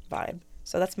similar vibe.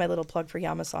 So that's my little plug for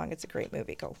Yamasong. It's a great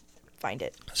movie. Go find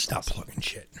it. Stop plugging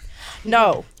shit.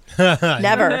 No,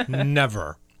 never.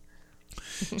 Never.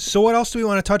 So what else do we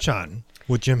want to touch on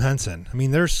with Jim Henson? I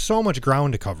mean, there's so much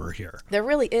ground to cover here. There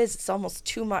really is. It's almost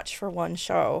too much for one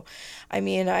show. I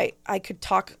mean, I could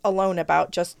talk alone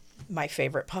about just my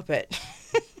favorite puppet,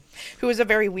 who is a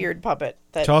very weird puppet.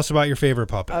 Tell us about your favorite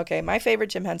puppet. Okay, my favorite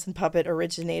Jim Henson puppet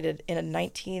originated in a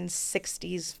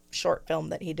 1960s short film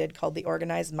that he did called The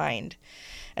Organized Mind.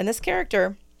 And this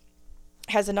character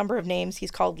has a number of names.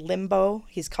 He's called Limbo,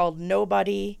 he's called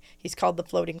Nobody, he's called The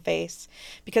Floating Face.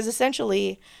 Because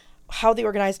essentially how The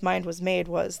Organized Mind was made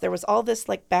was there was all this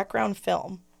like background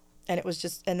film, and it was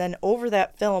just, and then over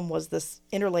that film was this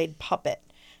interlaid puppet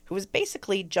who was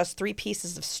basically just 3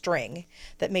 pieces of string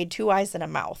that made 2 eyes and a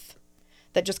mouth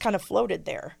that just kind of floated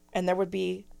there. And there would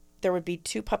be 2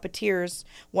 puppeteers,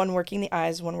 one working the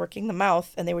eyes, one working the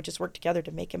mouth, and they would just work together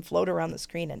to make him float around the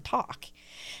screen and talk.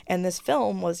 And this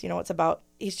film was, it's about,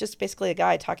 he's just basically a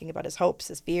guy talking about his hopes,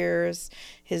 his fears,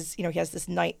 his, he has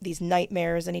these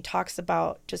nightmares, and he talks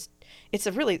about it's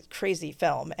a really crazy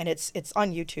film, and it's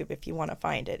on YouTube if you want to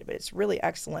find it, but it's really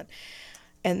excellent.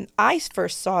 And I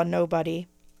first saw Nobody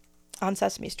on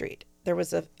Sesame Street. There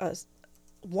was a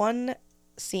one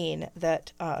scene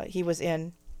that he was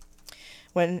in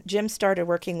when Jim started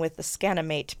working with the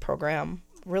Scanimate program,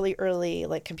 really early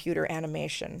like computer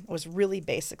animation. It was really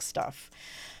basic stuff,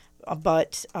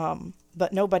 but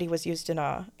Nobody was used in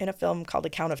a film called A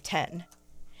Count of 10,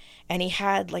 and he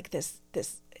had like this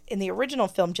in the original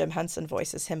film. Jim Henson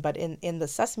voices him, but in the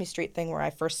Sesame Street thing where I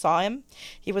first saw him,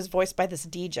 he was voiced by this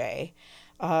DJ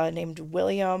named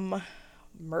William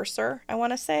Mercer, I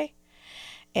want to say.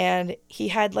 And he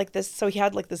had like this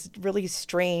really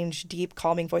strange, deep,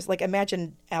 calming voice. Like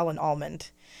imagine Alan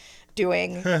Almond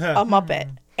doing a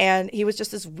Muppet. And he was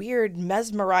just this weird,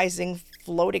 mesmerizing,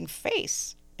 floating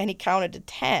face. And he counted to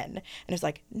 10. And he was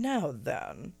like, now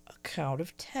then, a count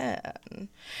of 10.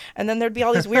 And then there'd be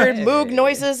all these weird Moog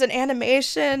noises and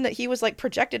animation that he was like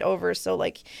projected over. So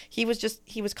like he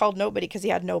was called Nobody because he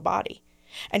had no body.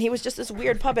 And he was just this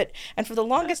weird puppet. And for the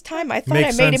longest time, I thought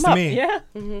Makes I made sense him up. to me.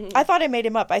 Yeah. I thought I made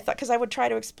him up. I thought, because I would try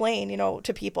to explain,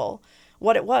 to people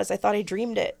what it was. I thought I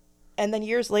dreamed it. And then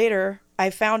years later,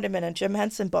 I found him in a Jim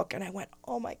Henson book, and I went,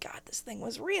 oh my God, this thing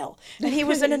was real. And he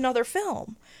was in another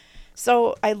film.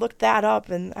 So I looked that up,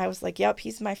 and I was like, yep,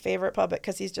 he's my favorite puppet,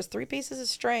 because he's just 3 pieces of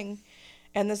string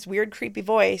and this weird, creepy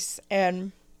voice.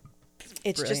 And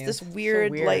it's Brilliant. just this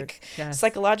weird, weird. like Yes.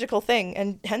 psychological thing.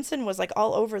 And Henson was like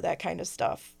all over that kind of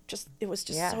stuff. It was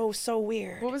just Yeah. so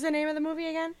weird. What was the name of the movie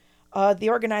again? The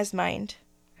Organized Mind.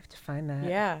 I have to find that.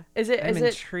 Yeah. Is it? I'm Is it?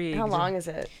 intrigued. How long is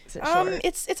it? Is it short?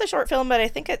 It's a short film, but I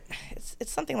think it's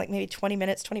something like maybe 20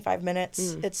 minutes, 25 minutes.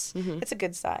 It's a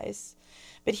good size.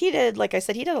 But he did, like I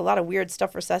said, he did a lot of weird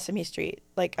stuff for Sesame Street.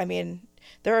 Like, I mean,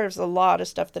 there's a lot of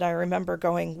stuff that I remember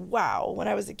going, wow, when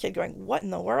I was a kid going, what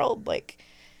in the world? Like,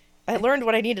 I learned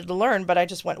what I needed to learn, but I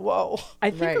just went, whoa.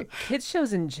 I think Right. kids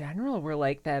shows in general were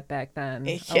like that back then.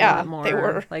 A Yeah, lot more. they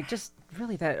were. Like just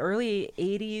really that early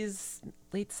 80s,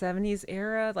 late 70s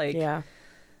era. Like, yeah.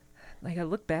 like I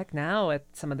look back now at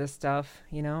some of this stuff,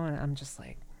 and I'm just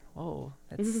like, whoa,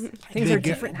 things are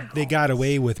different now. They got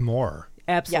away with more,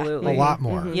 Absolutely. a lot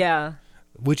more. Yeah.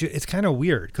 Which it's kind of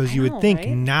weird because you know, would think right?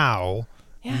 now,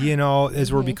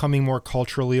 as we're becoming more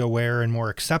culturally aware and more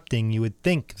accepting, you would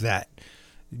think that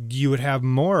you would have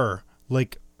more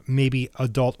like maybe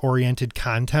adult oriented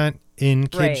content in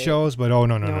kid Right. shows, but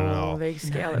no. They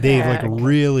scale it They've back. like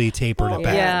really tapered it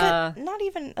back. Yeah. But not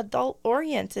even adult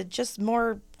oriented, just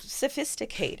more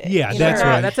sophisticated. Yeah, you that's know?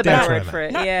 right. That's a That's better what I word for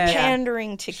it. Not Yeah.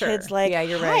 pandering to Sure. kids like, Yeah,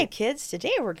 you're hi, right. kids,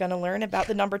 today we're going to learn about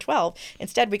the number 12.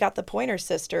 Instead, we got the Pointer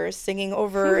Sisters singing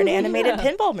over an animated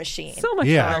pinball machine. So much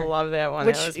Yeah. I fun. love that one.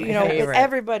 Which, that was my you know, favorite.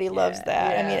 everybody loves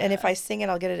that. I mean, and if I sing it,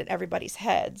 I'll get it in everybody's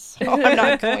heads. So I'm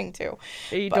not going to.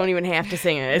 You don't even have to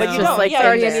sing it. It's But you just don't, like yeah,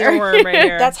 already you in just- there. Worm right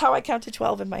here. That's how I count to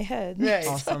 12 in my head. Right.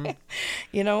 Awesome.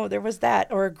 You know, there was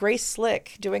that. Or Grace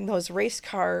Slick doing those race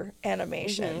car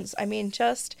animations. I mean,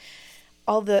 just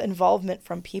all the involvement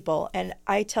from people. And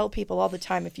I tell people all the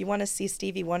time, if you want to see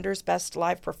Stevie Wonder's best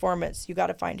live performance, you got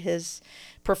to find his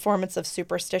performance of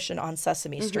Superstition on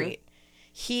Sesame Street.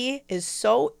 He is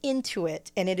so into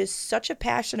it, and it is such a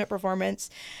passionate performance.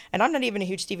 And I'm not even a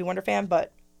huge Stevie Wonder fan,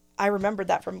 but I remembered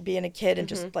that from being a kid and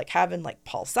just like having like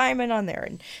Paul Simon on there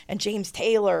and James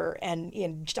Taylor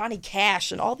and Johnny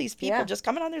Cash and all these people just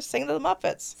coming on there singing to the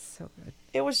Muppets. So good.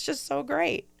 It was just so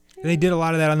great. They did a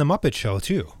lot of that on the Muppet Show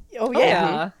too. Oh, Oh,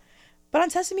 yeah. But on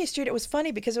Sesame Street, it was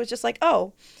funny because it was just like,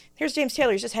 oh, here's James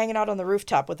Taylor. He's just hanging out on the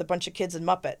rooftop with a bunch of kids and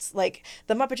Muppets. Like,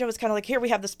 the Muppet Show was kind of like, here we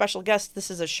have the special guest. This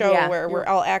is a show where we're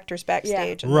all actors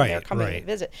backstage and Right, they're coming right. to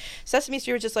visit. Sesame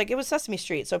Street was just like, it was Sesame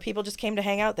Street. So people just came to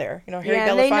hang out there. You know, Harry Yeah,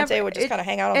 and they Belafonte never- would just kind of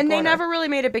hang out on and the corner. they never really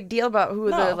made a big deal about who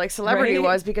the No. like celebrity Right.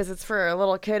 was because it's for a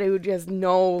little kid who has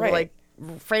no Right. like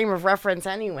frame of reference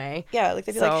anyway. Yeah, like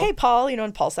they'd be So- like, hey, Paul,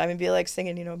 and Paul Simon would be like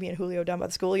singing, me and Julio down by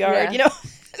the schoolyard, Yeah.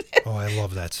 Oh, I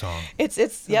love that song. It's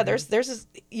there's this,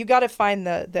 you got to find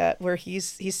that where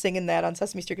he's singing that on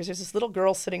Sesame Street because there's this little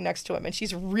girl sitting next to him and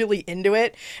she's really into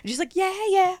it and she's like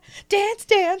yeah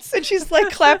dance and she's like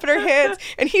clapping her hands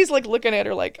and he's like looking at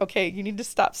her like, okay, you need to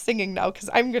stop singing now because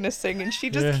I'm gonna sing, and she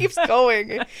just keeps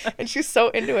going and she's so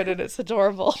into it and it's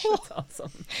adorable. That's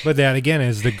awesome. But that again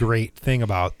is the great thing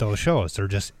about those shows. They're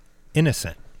just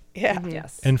innocent Yeah.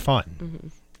 Yes. and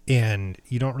fun. And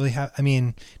you don't really have, you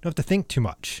don't have to think too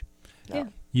much. Yeah.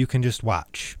 You can just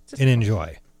watch and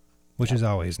enjoy, which is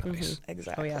always nice. Oh,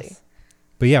 Exactly. yes.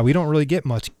 But yeah, we don't really get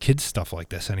much kids stuff like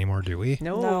this anymore, do we?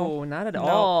 No, not at No.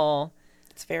 all.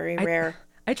 It's very rare.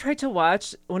 I tried to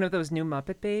watch one of those new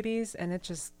Muppet Babies, and it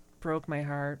just broke my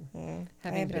heart. I Having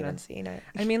haven't been even a- seen it.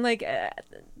 I mean, like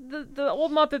the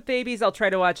old Muppet Babies, I'll try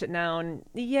to watch it now, and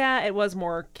yeah, it was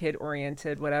more kid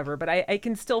oriented, whatever. But I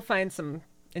can still find some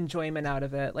enjoyment out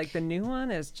of it. Like the new one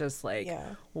is just like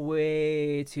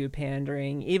way too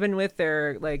pandering, even with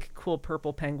their like cool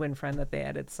purple penguin friend that they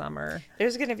added Summer.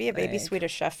 There's gonna be a baby Like-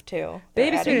 Swedish Chef too.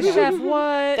 Baby They're adding Swedish him- Chef,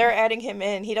 what? They're adding him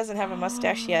in. He doesn't have a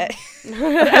mustache yet.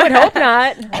 I would hope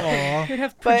not. Aw. You'd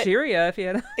have But- progeria if you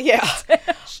had. Yeah.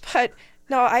 But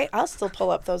no, I'll still pull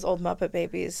up those old Muppet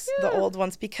Babies, the old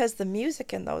ones, because the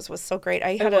music in those was so great.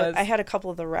 I was. had a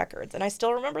couple of the records, and I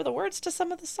still remember the words to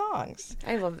some of the songs.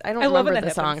 I don't I love when remember that the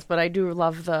happens. songs, but I do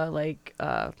love the like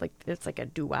it's like a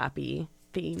doo-woppy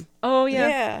theme. Oh yeah.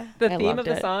 Yeah. The I theme of loved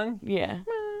the it. song. Yeah.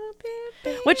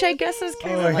 Which I guess is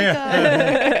kind Oh, of like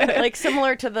yeah. like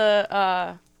similar to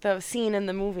the scene in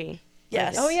the movie.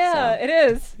 Yes. Oh yeah, it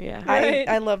is. Yeah. Right.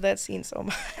 I love that scene so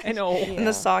much. I know. And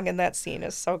the song in that scene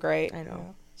is so great. I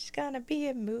know. She's gonna be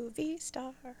a movie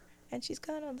star, and she's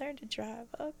gonna learn to drive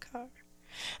a car.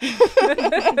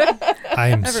 I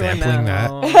am Everyone sampling that.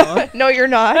 knows. No, you're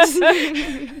not.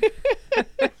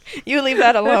 You leave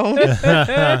that alone.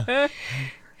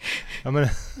 I'm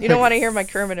gonna. You don't want to hear my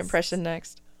Kermit impression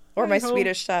next, or my I hope.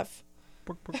 Swedish Chef.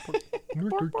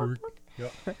 Yeah.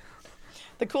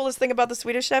 The coolest thing about the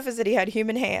Swedish Chef is that he had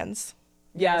human hands.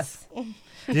 Yes.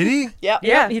 Did he? Yep.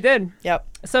 Yeah, he did. Yep.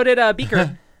 So did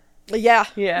Beaker. Yeah.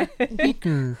 Yeah.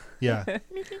 Yeah.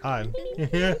 I'm.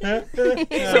 So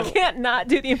you can't not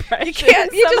do the impression. You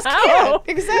can't. You just somehow. can't.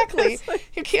 Exactly.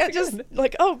 You can't just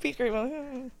like, oh, Beaker.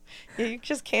 Yeah, you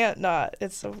just can't not.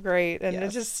 It's so great, and it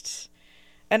Yes. just.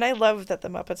 And I love that the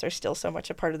Muppets are still so much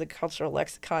a part of the cultural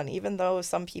lexicon, even though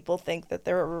some people think that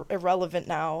they're irrelevant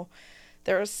now.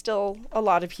 There are still a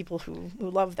lot of people who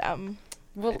love them.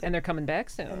 Well, And they're coming back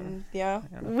soon. And yeah.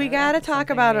 I don't know we if gotta that's talk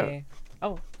something about they-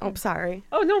 Oh. oh, sorry.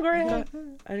 Oh no, go ahead.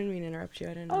 I didn't mean to interrupt you.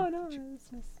 I didn't know. Oh no.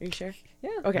 Are you sure? Yeah.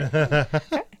 Okay.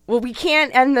 Well, we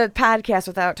can't end the podcast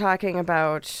without talking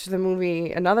about the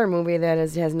movie, another movie that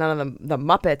has none of the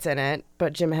Muppets in it,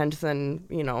 but Jim Henson,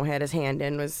 had his hand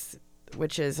in,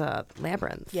 which is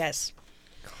Labyrinth. Yes.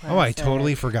 Oh, I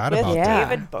totally forgot With about Yeah. that.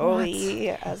 David Bowie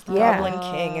as the Yeah. Goblin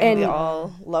King, and we And-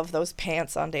 all love those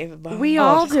pants on David Bowie. We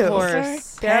all do. Of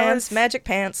course. Pants, magic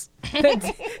pants.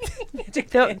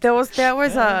 That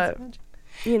was a,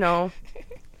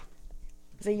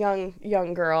 as a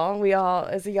young girl, we all,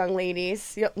 as a young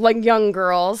ladies, like young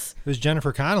girls, It was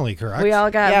Jennifer Connelly, correct? we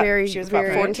all got Yeah, very, she was about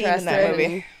very 14 in that interested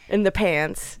movie. in the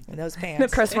pants. And those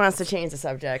pants. Chris wants to change the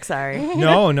subject. Sorry.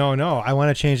 No. I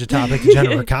want to change the topic to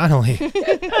Jennifer Connelly.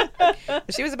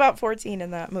 She was about 14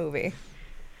 in that movie.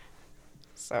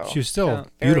 So She was still Yeah.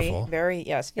 beautiful. very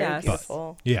Yes.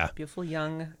 beautiful Yeah. Beautiful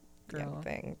young girl. young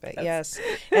thing. But yes,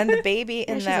 and the baby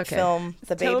in she's that okay. film,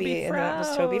 the baby Toby in that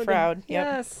was Toby Froud. Yep.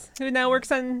 Yes. Who now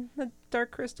works on the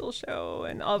Dark Crystal show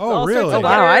and all, Oh, all really? sorts of Oh,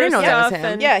 wow, other I didn't know that was stuff him.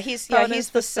 and Yeah, he's followed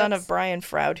his the son of footsteps. Brian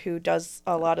Froud, who does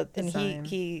a lot of, and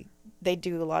Design. they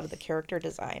do a lot of the character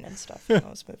design and stuff in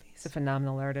those movies. He's a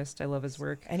phenomenal artist. I love his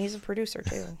work. And he's a producer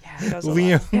too. He does a lot.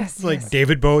 Liam, like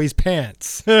David Bowie's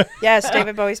pants. Yes,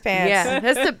 David Bowie's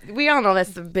pants. Yeah, we all know that's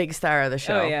the big star of the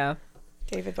show. Oh yeah.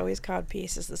 David Bowie's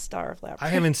Codpiece is the star of Labyrinth. I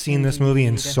haven't seen this movie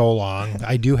in so long.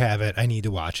 I do have it. I need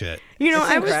to watch it. You know,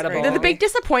 It's incredible. the big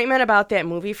disappointment about that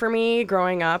movie for me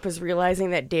growing up is realizing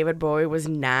that David Bowie was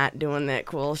not doing that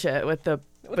cool shit with the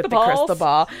crystal balls?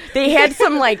 ball. They had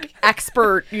some like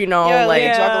expert, Yeah, like a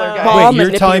juggler guy. ball Wait,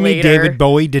 you're telling me manipulator. David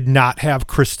Bowie did not have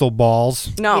crystal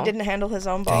balls? No, He didn't handle his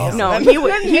own balls. no, Then-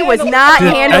 he was not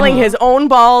Did handling any- his own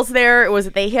balls there. It was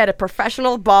they had a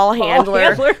professional ball handler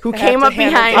handler? who Have came to up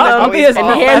handle behind David him Bowie's and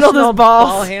balls. handled his Ball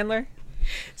balls. handler.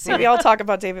 See, we all talk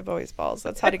about David Bowie's balls.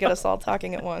 That's how to get us all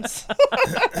talking at once.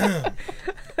 I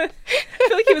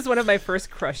feel like he was one of my first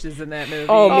crushes in that movie.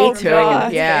 Oh, me Oh, too.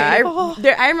 God. Yeah, Oh.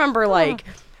 I remember like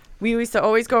we used to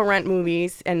always go rent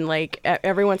movies, and like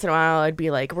every once in a while I'd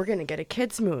be like, "We're gonna get a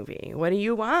kids movie. What do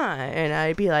you want?" And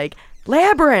I'd be like,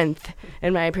 "Labyrinth,"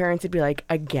 and my parents would be like,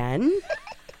 "Again?"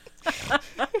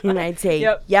 And I'd say,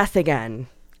 Yep. "Yes, again."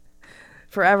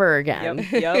 Forever again.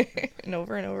 Yep. And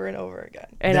over and over and over again.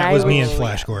 And That I was would, me in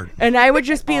Flash Gordon. and I would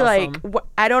just be Awesome. like,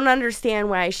 I don't understand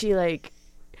why she like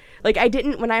I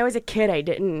didn't, when I was a kid, I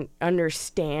didn't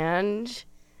understand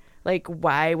like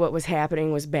why what was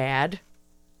happening was bad.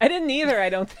 I didn't either, I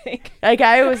don't think. Like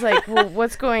I was like, well,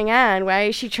 what's going on? Why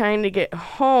is she trying to get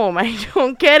home? I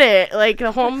don't get it. Like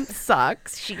the home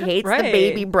sucks. She hates the Right.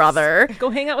 baby brother. Go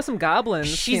hang out with some goblins.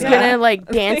 She's you know? gonna like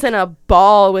dance in a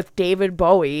ball with David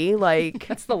Bowie. Like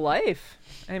That's the life.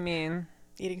 I mean,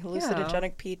 Eating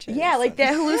hallucinogenic peaches. yeah, like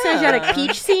that and- hallucinogenic Yeah.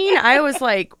 peach scene. I was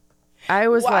like,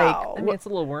 Wow. I mean, it's a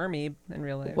little wormy in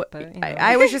real life. what, But, you know.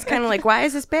 I was just kind of like, why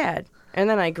is this bad? And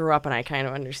then I grew up and I kind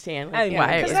of understand like, I know,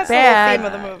 why it 'Cause was that's bad. the whole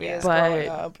theme of the movie is but- growing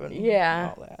up and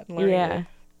yeah. all that. and learning Yeah.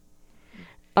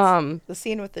 to- The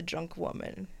scene with the drunk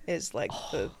woman is like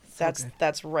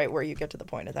that's right where you get to the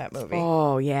point of that movie.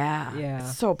 Oh yeah, Yeah.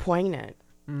 It's so poignant.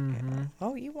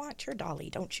 Oh, you want your dolly,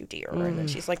 don't you, dear? And then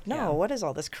she's like, no, what is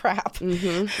all this crap?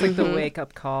 It's like the wake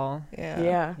up call. Yeah.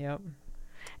 Yeah. Yep.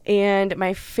 And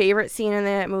my favorite scene in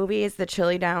that movie is the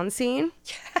Chili Down scene.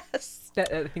 I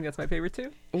think that's my favorite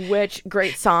too. Which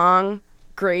great song,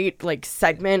 great like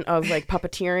segment of like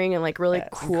puppeteering and like really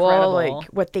That's cool incredible. like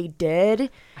what they did.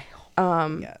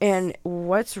 Yes. And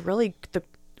what's really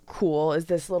cool is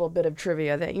this little bit of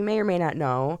trivia that you may or may not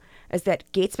know is that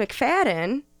Gates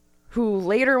McFadden, who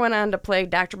later went on to play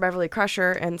Dr. Beverly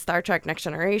Crusher in Star Trek Next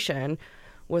Generation,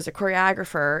 was a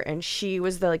choreographer, and she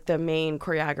was the main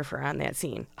choreographer on that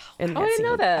scene. In Oh, I didn't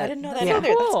know scene. that. I didn't know that Yeah. either.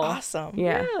 That's Cool. awesome.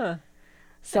 Yeah. Yeah.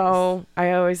 So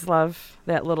I always love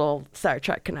that little Star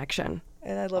Trek connection.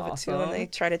 And I love it too when Awesome. they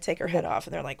try to take her head off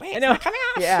and they're like, wait, I it's know. not coming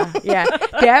off. Yeah, yeah.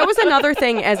 That was another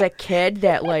thing as a kid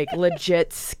that like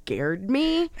legit scared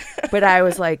me, but I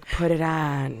was like, put it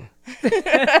on. Like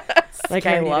I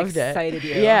Scared you, loved it. excited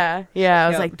you. Yeah, yeah. I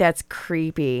was Yep. like, that's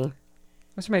creepy.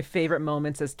 Those are my favorite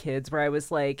moments as kids where I was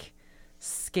like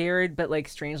scared but like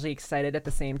strangely excited at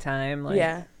the same time. Like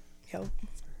Yeah. Yep.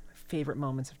 favorite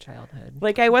moments of childhood.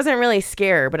 Like I wasn't really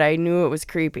scared, but I knew it was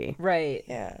creepy, Right.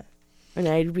 Yeah. and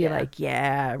I'd be Yeah. like,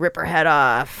 yeah, rip her head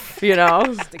off. You know.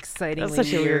 Just excitingly That's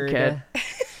such a weird kid.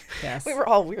 Yes. We were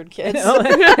all weird kids.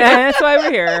 That's why we're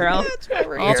here. Earl. That's why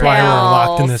we're That's here. why we're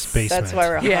locked in Pals. this basement. That's why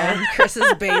we're Yeah. in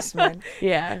Chris's basement.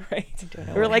 Yeah. Right.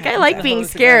 We're like, I like being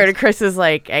scared. Chris is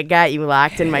like, I got you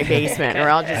locked in my basement. We're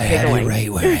all just giggling. right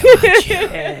where I want you.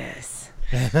 Yes.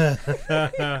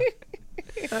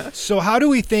 So how do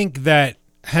we think that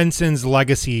Henson's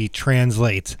legacy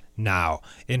translates now?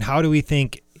 And how do we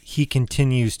think he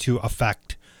continues to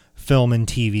affect film and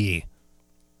TV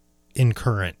in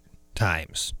current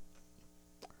times?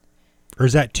 Or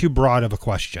is that too broad of a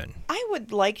question? I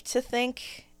would like to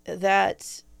think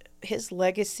that his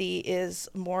legacy is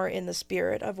more in the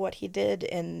spirit of what he did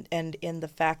and in the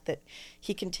fact that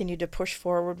he continued to push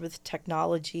forward with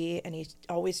technology, and he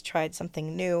always tried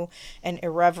something new and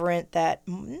irreverent that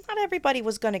not everybody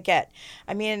was going to get.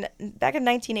 I mean, back in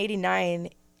 1989,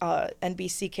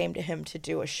 NBC came to him to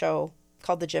do a show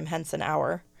called The Jim Henson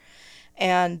Hour,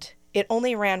 and it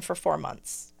only ran for 4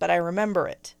 months, but I remember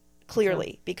it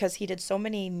clearly because he did so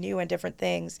many new and different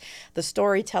things. The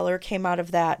Storyteller came out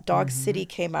of that. Dog City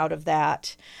came out of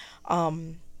that.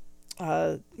 You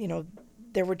know,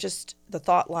 there were just the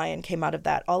Thought Lion came out of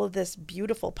that. All of this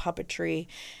beautiful puppetry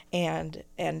and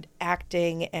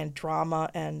acting and drama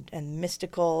and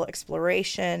mystical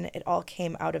exploration. It all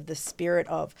came out of the spirit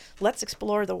of let's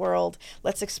explore the world.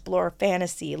 Let's explore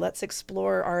fantasy. Let's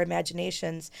explore our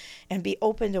imaginations and be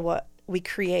open to what we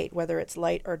create, whether it's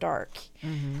light or dark.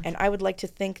 And I would like to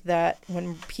think that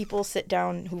when people sit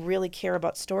down who really care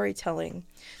about storytelling,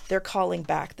 they're calling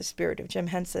back the spirit of Jim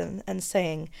Henson and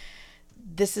saying,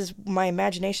 this is my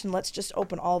imagination. Let's just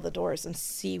open all the doors and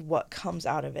see what comes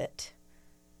out of it.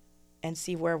 and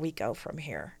see where we go from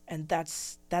here. And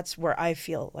that's where I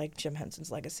feel like Jim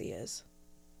Henson's legacy is.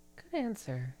 Good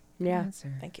answer. Yeah.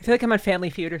 Thank you. I feel like I'm on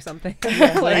Family Feud or something. Good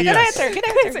Yes. answer.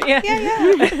 Good answer. Yeah.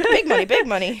 Yeah. Big money. Big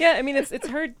money. Yeah, I mean it's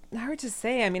hard to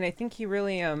say. I mean, I think he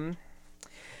really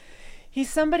he's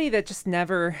somebody that just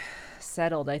never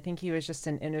settled. I think he was just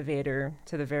an innovator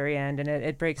to the very end, and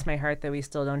it breaks my heart that we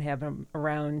still don't have him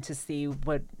around to see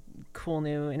what cool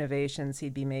new innovations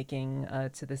he'd be making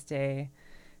to this day.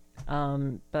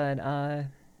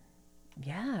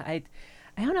 Yeah,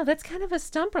 I don't know. That's kind of a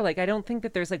stumper. Like, I don't think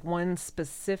that there's like one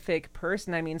specific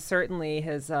person. I mean, certainly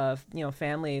his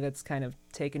family that's kind of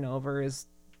taken over is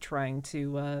trying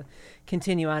to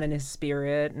continue on in his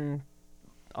spirit and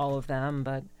all of them,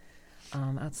 but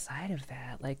outside of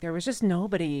that, like, there was just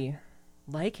nobody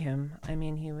like him. I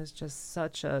mean, he was just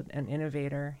such an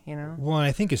innovator, you know? Well,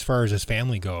 I think as far as his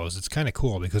family goes, it's kind of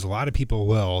cool because a lot of people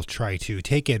will try to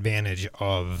take advantage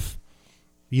of,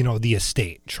 the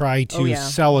estate, try to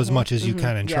sell as much as you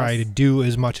can and try to do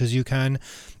as much as you can.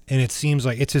 And it seems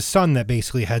like it's his son that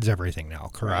basically heads everything now,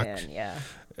 correct? Ryan, yeah.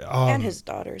 And his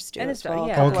daughters do and as his well.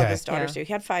 yeah. A couple Okay. of his daughters Yeah. do.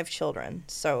 He had 5 children,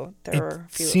 so there were a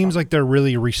few. It seems of them. like they're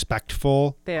really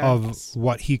respectful They are. of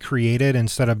what he created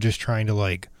instead of just trying to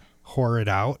like whore it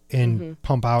out and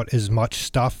pump out as much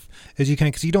stuff as you can,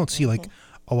 because you don't see like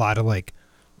a lot of like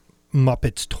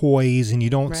Muppets toys, and you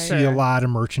don't see a lot of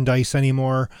merchandise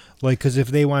anymore. Like, because if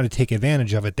they want to take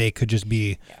advantage of it, they could just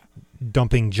be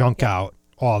dumping junk out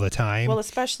all the time. Well,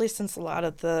 especially since a lot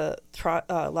of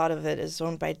it is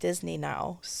owned by Disney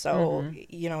now. So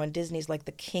and Disney's like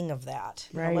the king of that.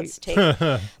 Right.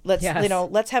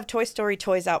 Let's have Toy Story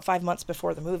toys out 5 months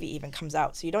before the movie even comes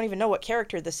out. So you don't even know what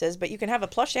character this is, but you can have a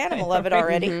plush animal of it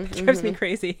already. It drives me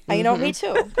crazy. Me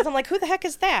too. Because I'm like, who the heck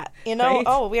is that? Right.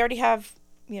 Oh, we already have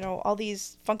all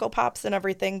these Funko Pops and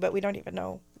everything, but we don't even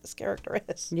know who this character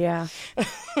is. Yeah.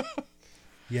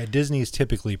 Yeah, Disney's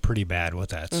typically pretty bad with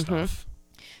that stuff.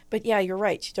 But yeah, you're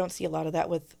right. You don't see a lot of that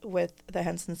with the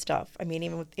Henson stuff. I mean,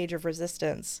 even with Age of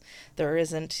Resistance, there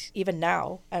isn't, even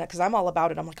now. And because I'm all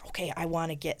about it, I'm like, okay, I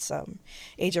want to get some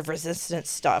Age of Resistance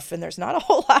stuff, and there's not a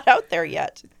whole lot out there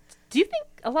yet. Do you think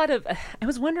a lot of, I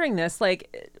was wondering this,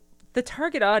 like, the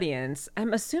target audience,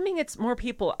 I'm assuming it's more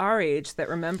people our age that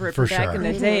remember it For from back sure. in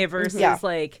the day versus Yeah.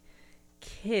 like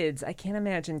kids. I can't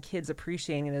imagine kids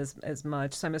appreciating it as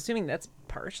much. So I'm assuming that's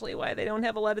partially why they don't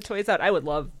have a lot of toys out. I would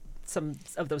love some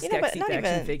of those But Skeksis not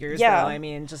action even- figures. yeah. Though. I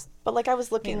mean, just But like I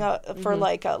was looking for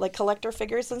like collector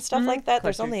figures and stuff like that.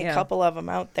 There's Collector, only a yeah. couple of them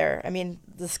out there. I mean,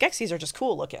 the Skeksis are just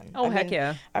cool looking. Oh, I heck mean,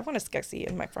 yeah. I want a Skeksis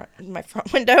in my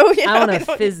front window. I want a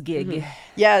Fizzgig.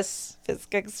 Yes,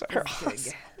 Fizzgigs are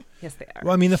awesome. Yes, they are.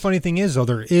 Well, I mean, the funny thing is, though,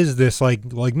 there is this, like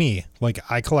me, like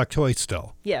I collect toys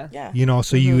still, Yeah. Yeah.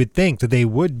 so you would think that they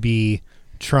would be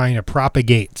trying to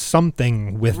propagate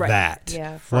something with Right. that.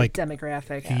 Yeah. For Like,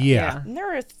 demographic. Yeah. And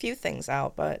there are a few things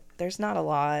out, but there's not a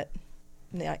lot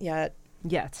yet.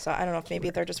 Yet. So I don't know if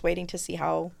maybe they're just waiting to see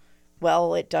how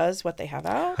well it does what they have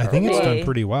out. I think it's Maybe. done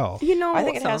pretty well. I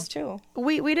think it has too.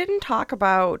 We didn't talk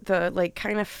about the like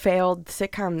kind of failed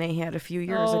sitcom they had a few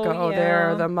years Oh, ago. yeah.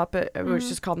 There, the Muppet. It was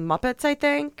just called Muppets, I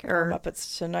think, Or or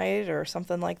Muppets Tonight or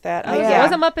something like that. Oh, Yeah. It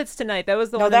wasn't Muppets Tonight. That was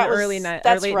the No, one that in was the early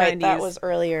that's late right. 90s. That was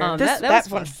earlier. That that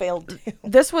was one fun. failed too.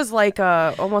 this was like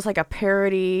almost like a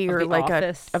parody Of or The like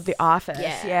Office. of The Office.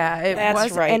 Yeah. It That's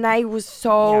was, right. and I was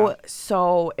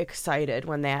so excited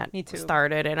when that Me too.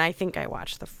 started, and I think I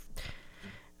watched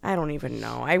I don't even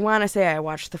know. I want to say I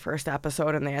watched the first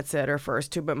episode and that's it, or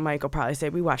first two, but Mike will probably say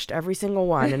we watched every single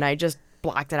one, and I just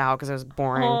blocked it out because it was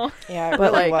boring. Oh. Yeah, it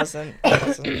But, really like- wasn't. It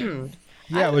wasn't.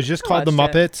 Yeah, it was just I called The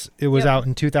watched it. Muppets. It was Yep. out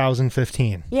in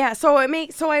 2015. Yeah, so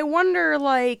I wonder,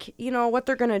 like, what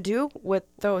they're gonna do with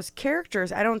those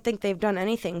characters. I don't think they've done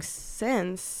anything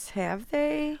since, have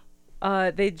they?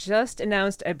 They just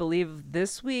announced, I believe,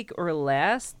 this week or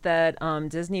last, that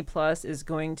Disney Plus is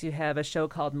going to have a show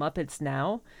called Muppets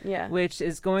Now, Yeah. which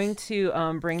is going to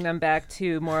bring them back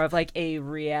to more of like a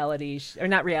reality, or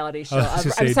not reality show. I was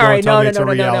gonna I'm say, sorry, don't tell no. me it's a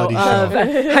reality show.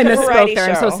 I misspoke Variety there.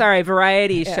 I'm so show. sorry.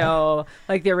 Variety show,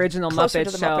 like the original Closer Muppet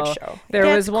to the show. Muppet Show. There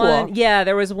That's was one, cool. yeah,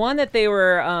 there was one that they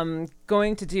were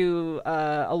going to do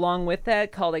along with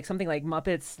that called like something like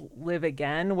Muppets Live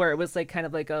Again, where it was like kind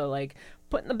of like a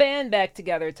putting the band back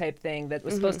together type thing that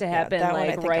was supposed to happen that one I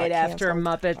like think right got after canceled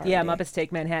Muppets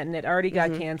Take Manhattan. It already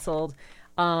got canceled.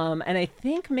 And I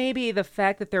think maybe the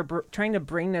fact that they're trying to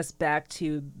bring this back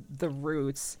to the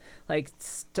roots, like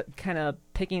kind of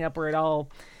picking up where it all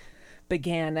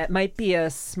began, that might be a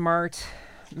smart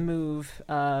move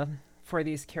for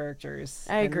these characters.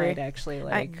 I agree. Might actually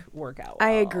work out.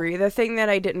 I well. agree. The thing that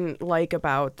I didn't like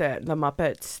about the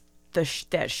Muppets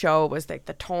that show was like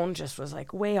the tone just was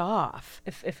like way off.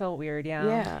 It felt weird, yeah.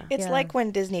 Yeah. It's like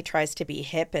when Disney tries to be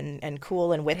hip and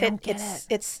cool and with it.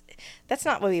 It's that's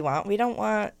not what we want. We don't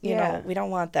want, you know, we don't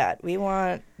want that. We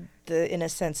want the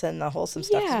innocence and the wholesome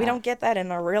stuff. 'Cause we don't get that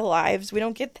in our real lives. We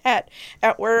don't get that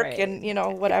at work and, you know,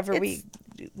 whatever.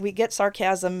 We get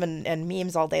sarcasm and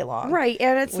memes all day long. Right,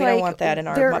 and it's we like... don't want that in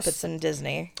our Muppets and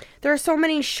Disney. There are so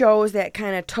many shows that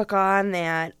kind of took on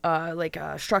that, like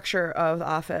a structure of The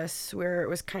Office, where it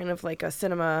was kind of like a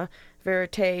cinema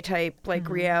verite type, like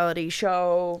reality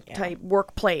show type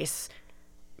workplace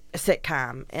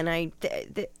sitcom. And I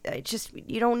just,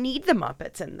 you don't need the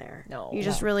Muppets in there. No. You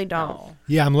just really don't. No.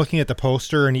 Yeah, I'm looking at the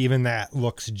poster, and even that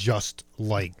looks just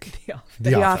like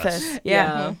The Office.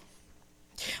 Yeah.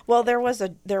 Well, there was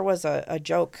a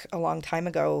joke a long time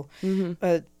ago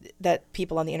that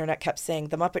people on the internet kept saying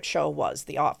the Muppet Show was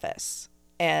The Office.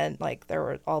 And like there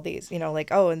were all these, you know, like,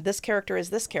 oh, and this character is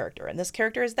this character and this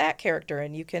character is that character.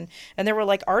 And there were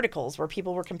like articles where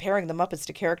people were comparing the Muppets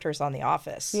to characters on The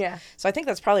Office. Yeah. So I think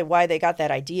that's probably why they got that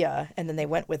idea. And then they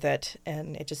went with it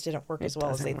and it just didn't work as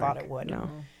well as they thought it would. No.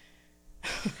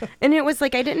 And it was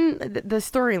like the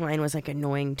storyline was like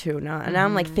annoying too. Now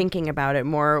I'm like thinking about it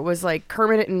more. It was like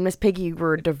Kermit and Miss Piggy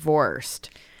were divorced.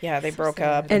 Yeah, they broke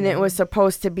up. And it was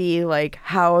supposed to be like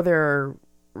how they're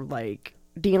like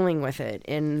dealing with it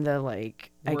in the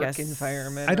like Work I guess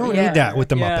environment. I don't need that with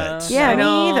the Muppets. Yeah,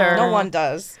 me either. No one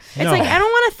does. It's like I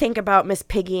don't want to think about Miss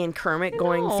Piggy and Kermit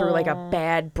going through like a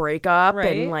bad breakup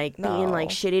and like being like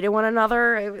shitty to one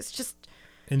another. It was just.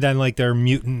 And then, like, their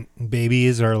mutant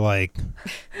babies are, like,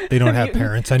 they don't have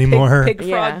parents anymore. Pig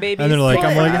frog babies. And they're like,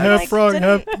 I'm like, half frog,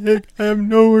 half pig. I have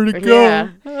nowhere to go. Yeah.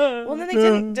 Well, then they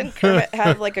didn't Kermit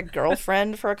have, like, a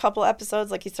girlfriend for a couple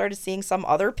episodes? Like, he started seeing some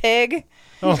other pig?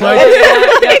 Oh,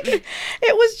 Like, it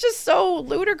was just so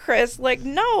ludicrous. Like,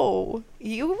 no,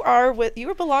 you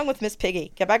belong with Miss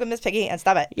Piggy. Get back with Miss Piggy and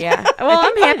stop it. Yeah. Well,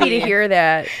 I'm happy to hear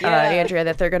that, Andrea,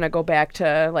 that they're going to go back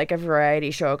to like a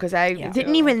variety show because I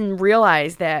didn't even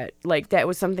realize that like that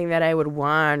was something that I would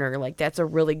want or like that's a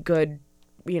really good,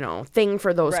 you know, thing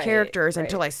for those characters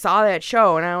until I saw that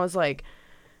show and I was like,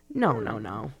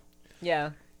 no.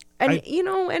 Yeah. And, you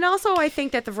know, and also I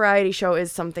think that the variety show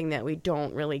is something that we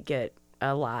don't really get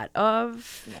a lot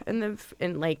of in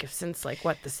like since like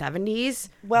what the 70s.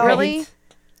 Well, really.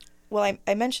 Well,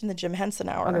 I mentioned the Jim Henson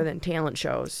Hour. Other than talent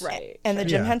shows. Right. And the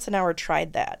Jim Henson Hour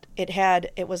tried that.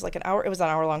 It was like an hour. It was an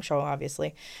hour-long show,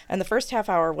 obviously. And the first half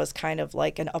hour was kind of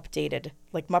like an updated,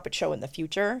 like Muppet Show in the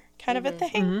future kind of a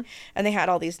thing. And they had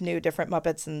all these new different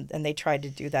Muppets, and they tried to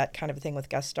do that kind of a thing with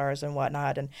guest stars and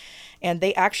whatnot. And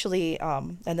they actually,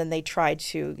 and then they tried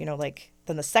to, you know, like,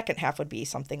 then the second half would be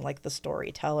something like The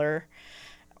Storyteller.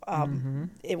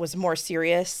 It was more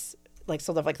serious. Like,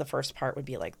 so like the first part would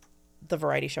be like the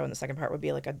variety show and the second part would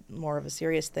be like a more of a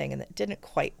serious thing, and it didn't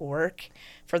quite work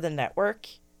for the network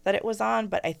that it was on.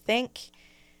 But I think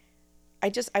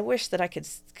I wish that I could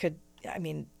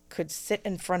sit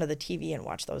in front of the TV and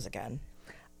watch those again.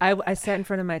 I sat in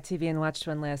front of my TV and watched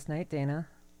one last night, Dana.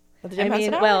 With the Jim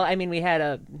Henson Hour? We had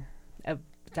a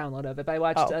download of it, but I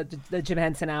watched the Jim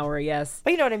Henson Hour, yes.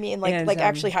 But you know what I mean, like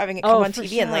actually having it come on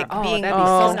TV and like being. That'd be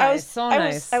so nice. So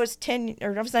nice. I was 10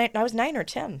 or I was 9 or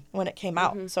 10 when it came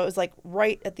out, so it was like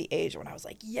right at the age when I was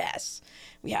like, yes,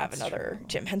 we have another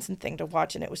Jim Henson thing to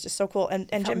watch, and it was just so cool.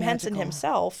 And Jim Henson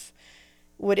himself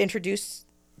would introduce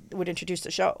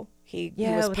the show. He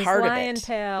was part of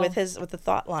it with the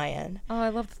Thought Lion. Oh, I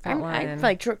love the Thought Lion. I'm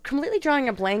like completely drawing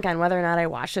a blank on whether or not I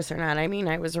watched this or not. I mean,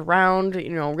 I was around, you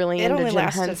know, really into Jim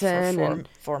Henson. It only lasted for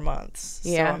 4 months.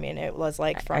 Yeah. So, I mean, it was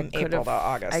like from April to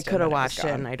August. I could have watched it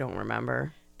and I don't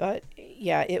remember. But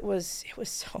yeah, it was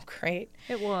so great.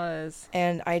 It was.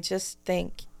 And I just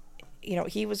think, you know,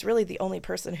 he was really the only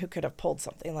person who could have pulled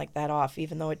something like that off,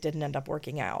 even though it didn't end up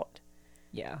working out.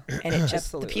 Yeah. And it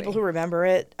just, the people who remember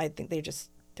it, I think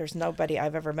there's nobody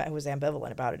I've ever met who was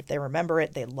ambivalent about it. If they remember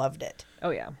it, they loved it.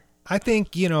 Oh, yeah. I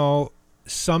think, you know,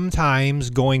 sometimes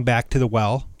going back to the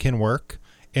well can work.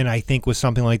 And I think with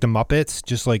something like the Muppets,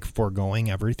 just like foregoing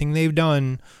everything they've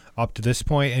done up to this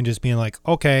point and just being like,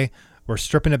 okay, we're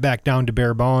stripping it back down to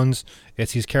bare bones.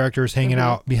 It's these characters hanging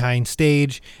out behind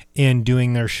stage and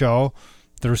doing their show.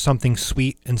 There's something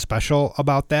sweet and special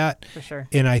about that. For sure.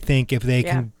 And I think if they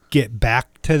can get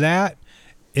back to that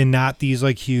and not these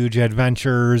like huge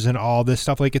adventures and all this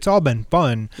stuff, like it's all been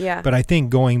fun. Yeah. But I think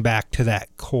going back to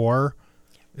that core,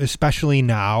 especially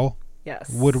now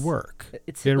Yes. would work.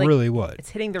 It's It like- really would. It's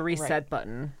hitting the reset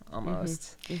button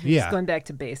almost. Yeah. It's going back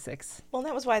to basics. Well,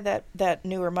 that was why that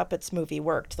newer Muppets movie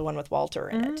worked, the one with Walter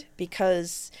in it,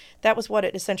 because that was what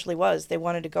it essentially was. They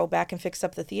wanted to go back and fix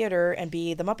up the theater and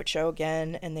be the Muppet Show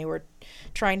again, and they were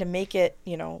trying to make it,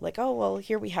 like, oh, well,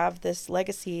 here we have this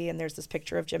legacy, and there's this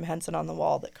picture of Jim Henson on the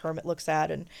wall that Kermit looks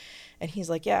at, and he's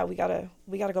like, yeah, we gotta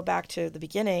go back to the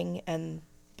beginning,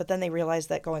 but then they realized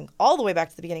that going all the way back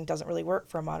to the beginning doesn't really work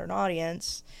for a modern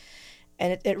audience,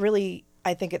 and it really.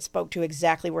 I think it spoke to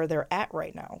exactly where they're at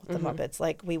right now with the Muppets.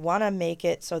 Like, we want to make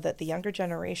it so that the younger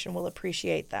generation will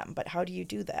appreciate them. But how do you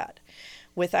do that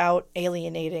without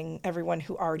alienating everyone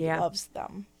who already loves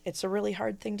them? It's a really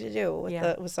hard thing to do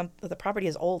with a property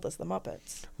as old as the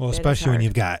Muppets. Well, It is especially when hard.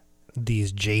 you've got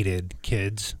these jaded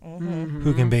kids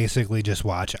who can basically just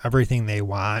watch everything they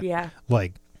want. Yeah.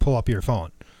 Like, pull up your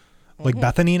phone. Like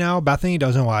Bethany now, Bethany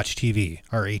doesn't watch TV.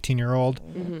 Our 18-year-old,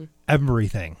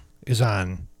 everything is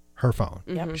on her phone.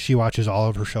 Yep. She watches all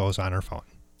of her shows on her phone.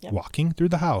 Yep. Walking through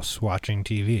the house, watching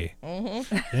TV.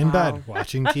 In bed,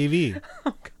 watching TV.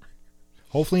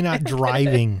 Hopefully not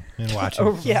driving and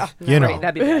watching. Yeah. You know. Right,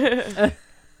 that'd be bad.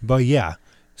 But yeah,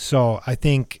 so I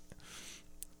think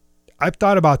I've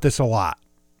thought about this a lot,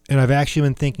 and I've actually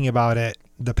been thinking about it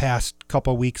the past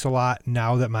couple weeks a lot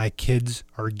now that my kids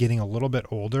are getting a little bit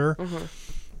older.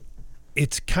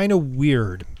 It's kind of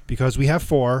weird because we have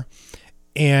 4,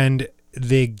 and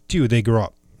they grow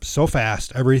up so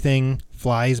fast. Everything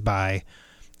flies by.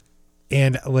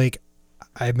 And like,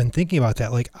 I've been thinking about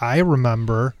that. Like, I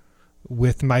remember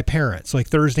with my parents, like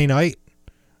Thursday night,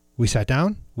 we sat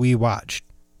down, we watched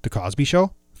The Cosby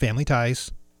Show, Family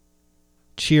Ties,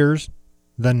 Cheers,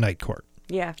 then Night Court.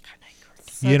 Yeah.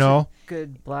 You know?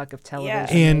 Good block of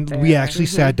television. And right we there. actually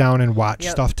sat down and watched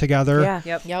Yep. stuff together. Yeah.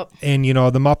 Yep. Yep. And, The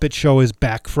Muppet Show is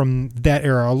back from that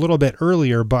era a little bit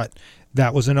earlier, but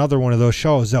that was another one of those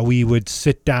shows that we would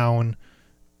sit down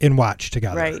and watch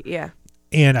together. Right. Yeah.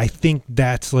 And I think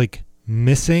that's like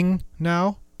missing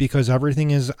now because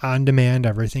everything is on demand.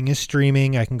 Everything is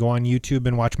streaming. I can go on YouTube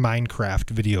and watch Minecraft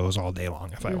videos all day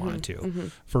long if I wanted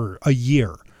to for a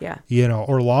year, Yeah.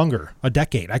 or longer, a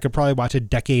decade. I could probably watch a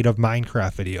decade of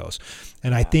Minecraft videos.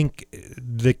 And I think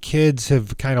the kids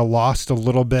have kind of lost a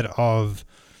little bit of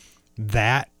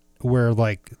that where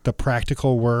like the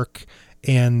practical work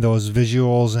and those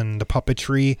visuals and the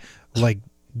puppetry, like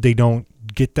they don't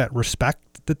get that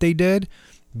respect that they did.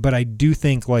 But I do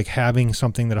think like having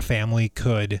something that a family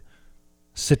could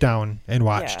sit down and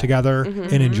watch Yeah. together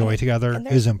and enjoy together And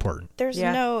there's- is important. There's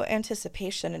Yeah. no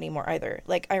anticipation anymore either.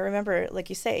 Like, I remember, like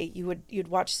you say, you'd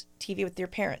watch TV with your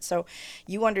parents, so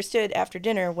you understood after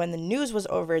dinner when the news was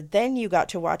over. Then you got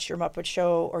to watch your Muppet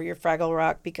Show or your Fraggle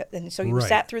Rock and so you Right.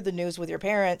 sat through the news with your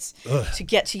parents to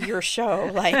get to your show.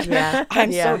 Like, Yeah.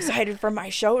 I'm so Yeah. excited for my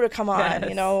show to come on,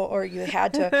 Yes. or you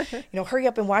had to, hurry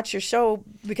up and watch your show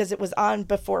because it was on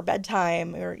before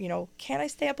bedtime, or can I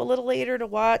stay up a little later to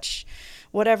watch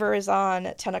whatever is on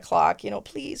at 10 o'clock,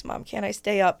 please, Mom, can I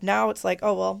stay up? Now it's like,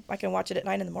 oh, well, I can watch it at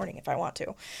 9 a.m. if I want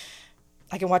to.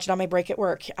 I can watch it on my break at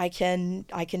work. I can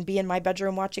be in my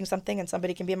bedroom watching something and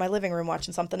somebody can be in my living room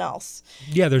watching something else.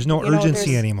 Yeah, there's no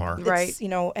urgency there's- anymore. Right. It's,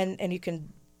 and you can,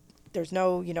 there's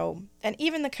no, and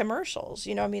even the commercials,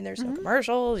 there's no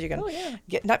commercials. You can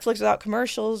get Netflix without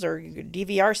commercials, or you could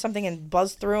DVR something and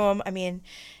buzz through them. I mean,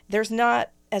 there's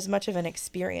not as much of an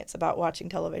experience about watching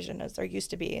television as there used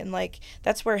to be. And like,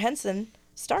 that's where Henson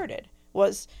started,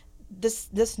 was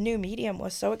this new medium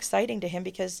was so exciting to him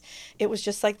because it was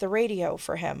just like the radio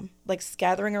for him, like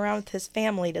gathering around with his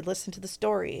family to listen to the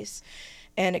stories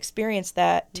and experience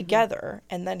that together.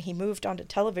 And then he moved on to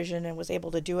television and was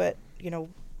able to do it,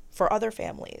 for other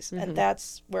families. And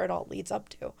that's where it all leads up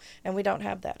to. And we don't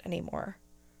have that anymore,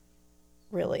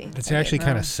 really. It's I mean, actually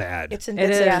kind of sad. it's in It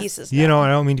bits and is. pieces I now.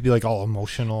 don't mean to be like all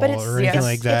emotional But it's- or anything yes,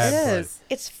 like that. It but is.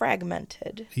 It's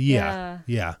fragmented. Yeah.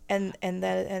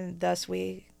 And thus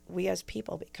we as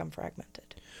people become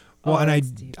fragmented. Well, Oh, and that's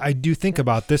deep. I do think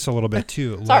about this a little bit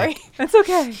too. Sorry. That's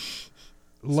okay.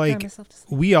 Like myself to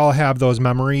sleep. we all have those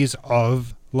memories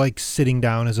of like sitting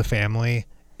down as a family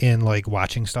and like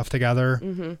watching stuff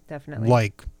together, Definitely.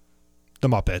 like the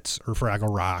Muppets or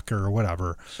Fraggle Rock or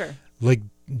whatever. Sure. Like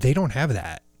they don't have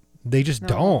that. They just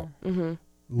No. don't.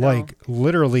 Like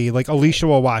literally, like Alicia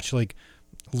will watch, like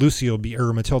Lucy will be,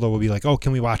 or Matilda will be like, "Oh,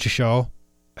 can we watch a show?"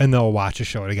 And they'll watch a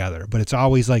show together. But it's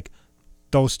always like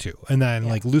those two. And then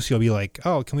like Lucy will be like,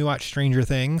 "Oh, can we watch Stranger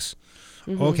Things?"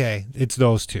 Okay, it's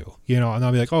those two. And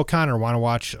they'll be like, "Oh, Connor, want to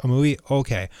watch a movie?"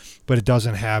 Okay, but it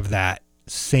doesn't have that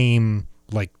same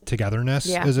like togetherness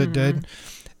Yeah. as it did.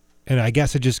 And I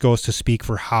guess it just goes to speak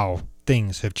for how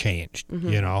things have changed,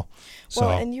 you know? So,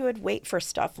 Well, and you would wait for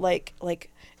stuff like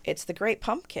it's The Great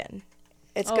Pumpkin.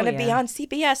 It's Oh, going to be yeah. on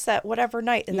CBS that whatever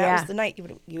night, and that Yeah. was the night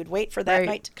you would wait for that Right.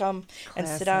 night to come and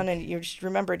sit down, and you just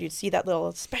remembered you'd see that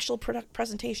little special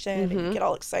presentation, and you get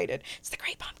all excited. It's The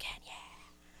Great Pumpkin, yeah.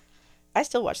 I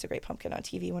still watch The Great Pumpkin on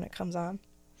TV when it comes on.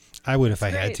 I would if I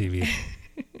had great. TV.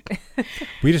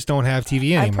 We just don't have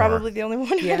TV anymore. I'm probably the only one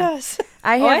who Yeah. does.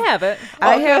 I Oh, I have, have it.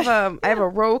 I Oh, have good. I have a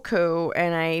Roku,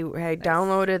 and I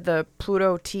downloaded the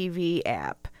Pluto TV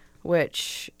app,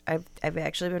 which I've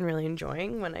actually been really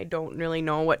enjoying when I don't really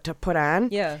know what to put on.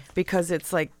 Yeah. Because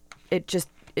it's like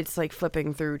it's like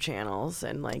flipping through channels,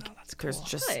 and like there's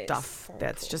just Nice. stuff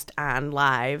that's just on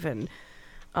live. And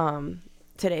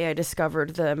today I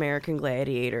discovered the American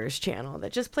Gladiators channel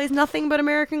that just plays nothing but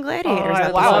American Gladiators. I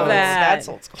episodes. love that. That's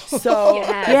old school. So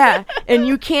Yes. yeah, and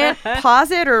you can't pause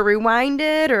it or rewind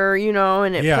it, or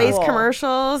and it Yeah. plays Cool.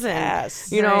 commercials, and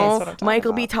Yes. you Nice. know That's what I'm talking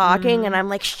Michael be about. talking, and I'm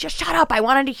like, just shut up! I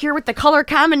wanted to hear what the color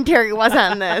commentary was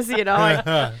on this. Like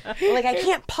I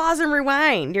can't pause and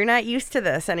rewind. You're not used to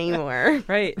this anymore.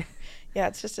 Right. Yeah,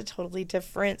 it's just a totally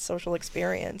different social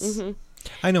experience.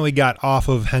 I know he got off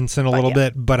of Henson a little yeah.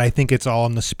 bit, but I think it's all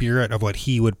in the spirit of what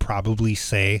he would probably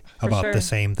say about sure. the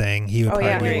same thing. He would Oh, yeah.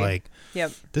 probably be Agree. like,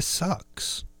 Yep. this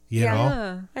sucks, you Yeah. know?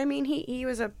 Yeah. I mean, he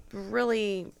was a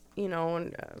really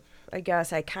I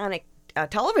guess iconic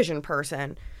television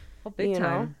person. Oh, big you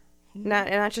time. know,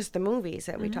 not just the movies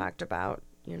that we talked about.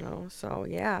 So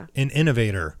yeah. An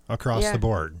innovator across Yeah. the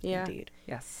board. Yeah. Indeed.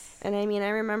 Yes. And I mean, I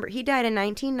remember he died in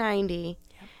 1990,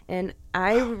 and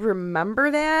I remember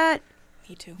that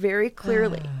Me too. very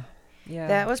clearly. Yeah.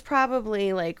 That was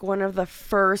probably like one of the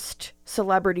first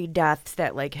celebrity deaths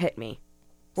that like hit me,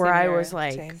 where Same I here. was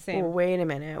like, Same. well, wait a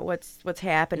minute, what's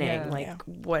happening? Yeah. Like, Yeah.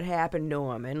 what happened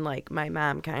to him? And like, my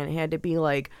mom kind of had to be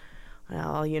like,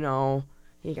 well,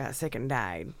 he got sick and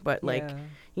died. But like,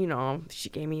 she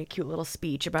gave me a cute little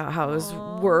speech about how his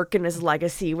work and his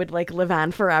legacy would like live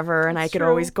on forever, and I could true.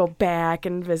 always go back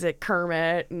and visit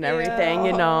Kermit and everything,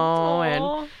 and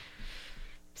Aw.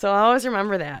 so I always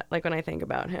remember that, like when I think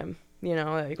about him,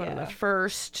 like one of Yeah. the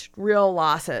first real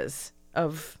losses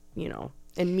of,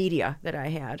 in media that I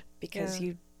had. Because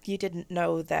Yeah. you didn't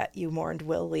know that you mourned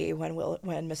Willie when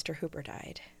Mr. Hooper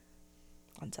died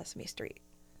on Sesame Street.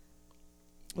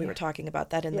 We were talking about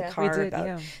that in Yeah. the car We did, about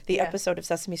yeah. the Yeah. episode of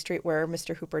Sesame Street where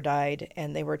Mr. Hooper died,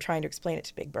 and they were trying to explain it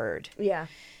to Big Bird. Yeah.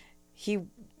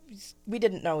 We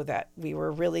didn't know that we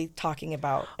were really talking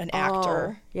about an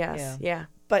actor, Yes. Yeah.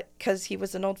 but because he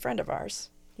was an old friend of ours.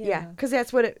 Yeah. Because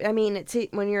that's what it's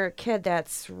when you're a kid,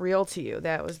 that's real to you.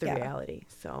 That was the Yeah. reality.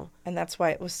 So, And that's why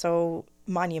it was so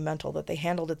monumental that they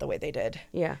handled it the way they did.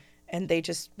 yeah. And they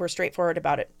just were straightforward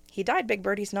about it. He died, Big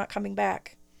Bird. He's not coming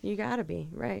back. You gotta be,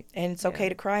 right. And it's okay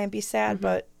to cry and be sad,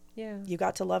 but Yeah. you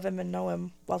got to love him and know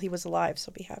him while he was alive.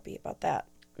 So be happy about that.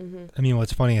 I mean,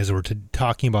 what's funny is we're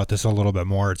talking about this a little bit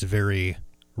more. It's very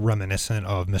reminiscent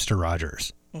of Mr.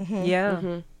 Rogers.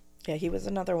 Yeah. Yeah, he was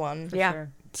another one. Yeah.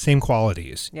 Sure. Same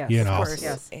qualities, Yes, you of know, course.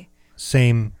 Yes.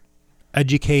 same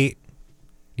educate,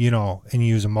 and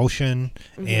use emotion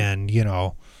and,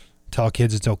 tell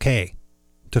kids it's okay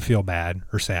to feel bad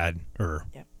or sad or,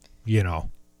 Yep. Yeah.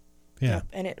 Yep.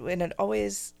 And it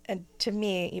always, and to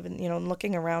me, even,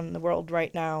 looking around the world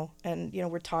right now, and,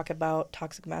 we're talking about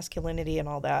toxic masculinity and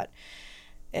all that.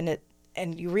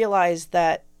 And you realize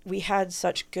that we had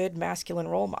such good masculine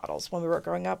role models when we were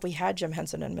growing up. We had Jim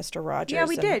Henson and Mr. Rogers. Yeah,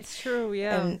 we and, did. It's true.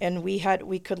 Yeah. And we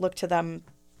could look to them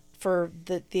for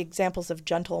the examples of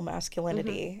gentle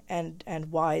masculinity and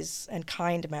wise and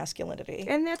kind masculinity.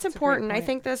 And that's important. I point.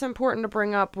 think that's important to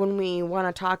bring up when we want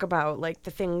to talk about like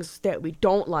the things that we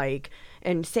don't like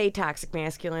and say toxic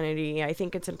masculinity. I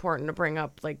think it's important to bring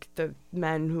up like the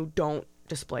men who don't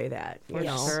display that, you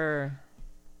know. Sure.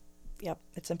 Yep,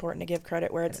 it's important to give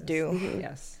credit where it's due.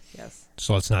 Yes. Yes.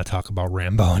 So let's not talk about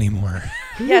Rambo anymore.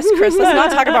 Yes, Chris, let's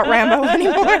not talk about Rambo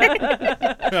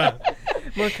anymore.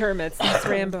 More Kermits. That's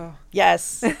Rambo.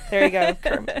 Yes, there you go.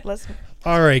 Kermit.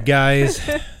 All right, guys.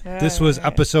 This was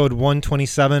episode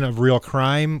 127 of Real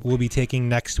Crime. We'll be taking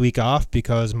next week off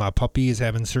because my puppy is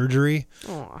having surgery.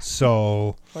 Aw.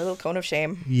 So, A little cone of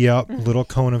shame. yep, little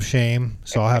cone of shame.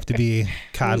 So I'll have to be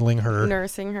coddling her.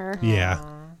 Nursing her. Yeah.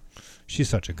 She's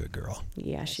such a good girl.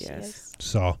 Yeah, she is.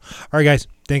 So, all right, guys.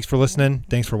 Thanks for listening.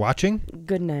 Thanks for watching.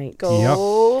 Good night.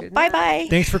 Go. Bye-bye.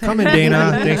 Thanks for coming,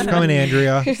 Dana. Thanks for coming,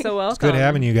 Andrea. You're so welcome. It's good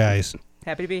having you guys.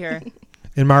 Happy to be here.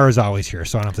 And Mara's always here,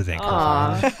 so I don't have to thank her.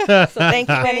 Aw. So thank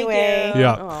you anyway.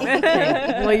 Yeah. Oh,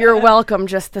 okay. Well, you're welcome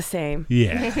just the same.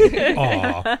 Yeah.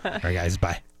 Aw. All right, guys.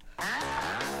 Bye.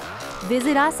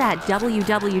 Visit us at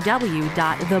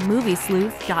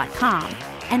www.themoviesleuth.com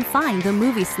and find The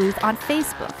Movie Sleuth on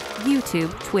Facebook,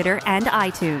 YouTube, Twitter, and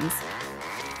iTunes.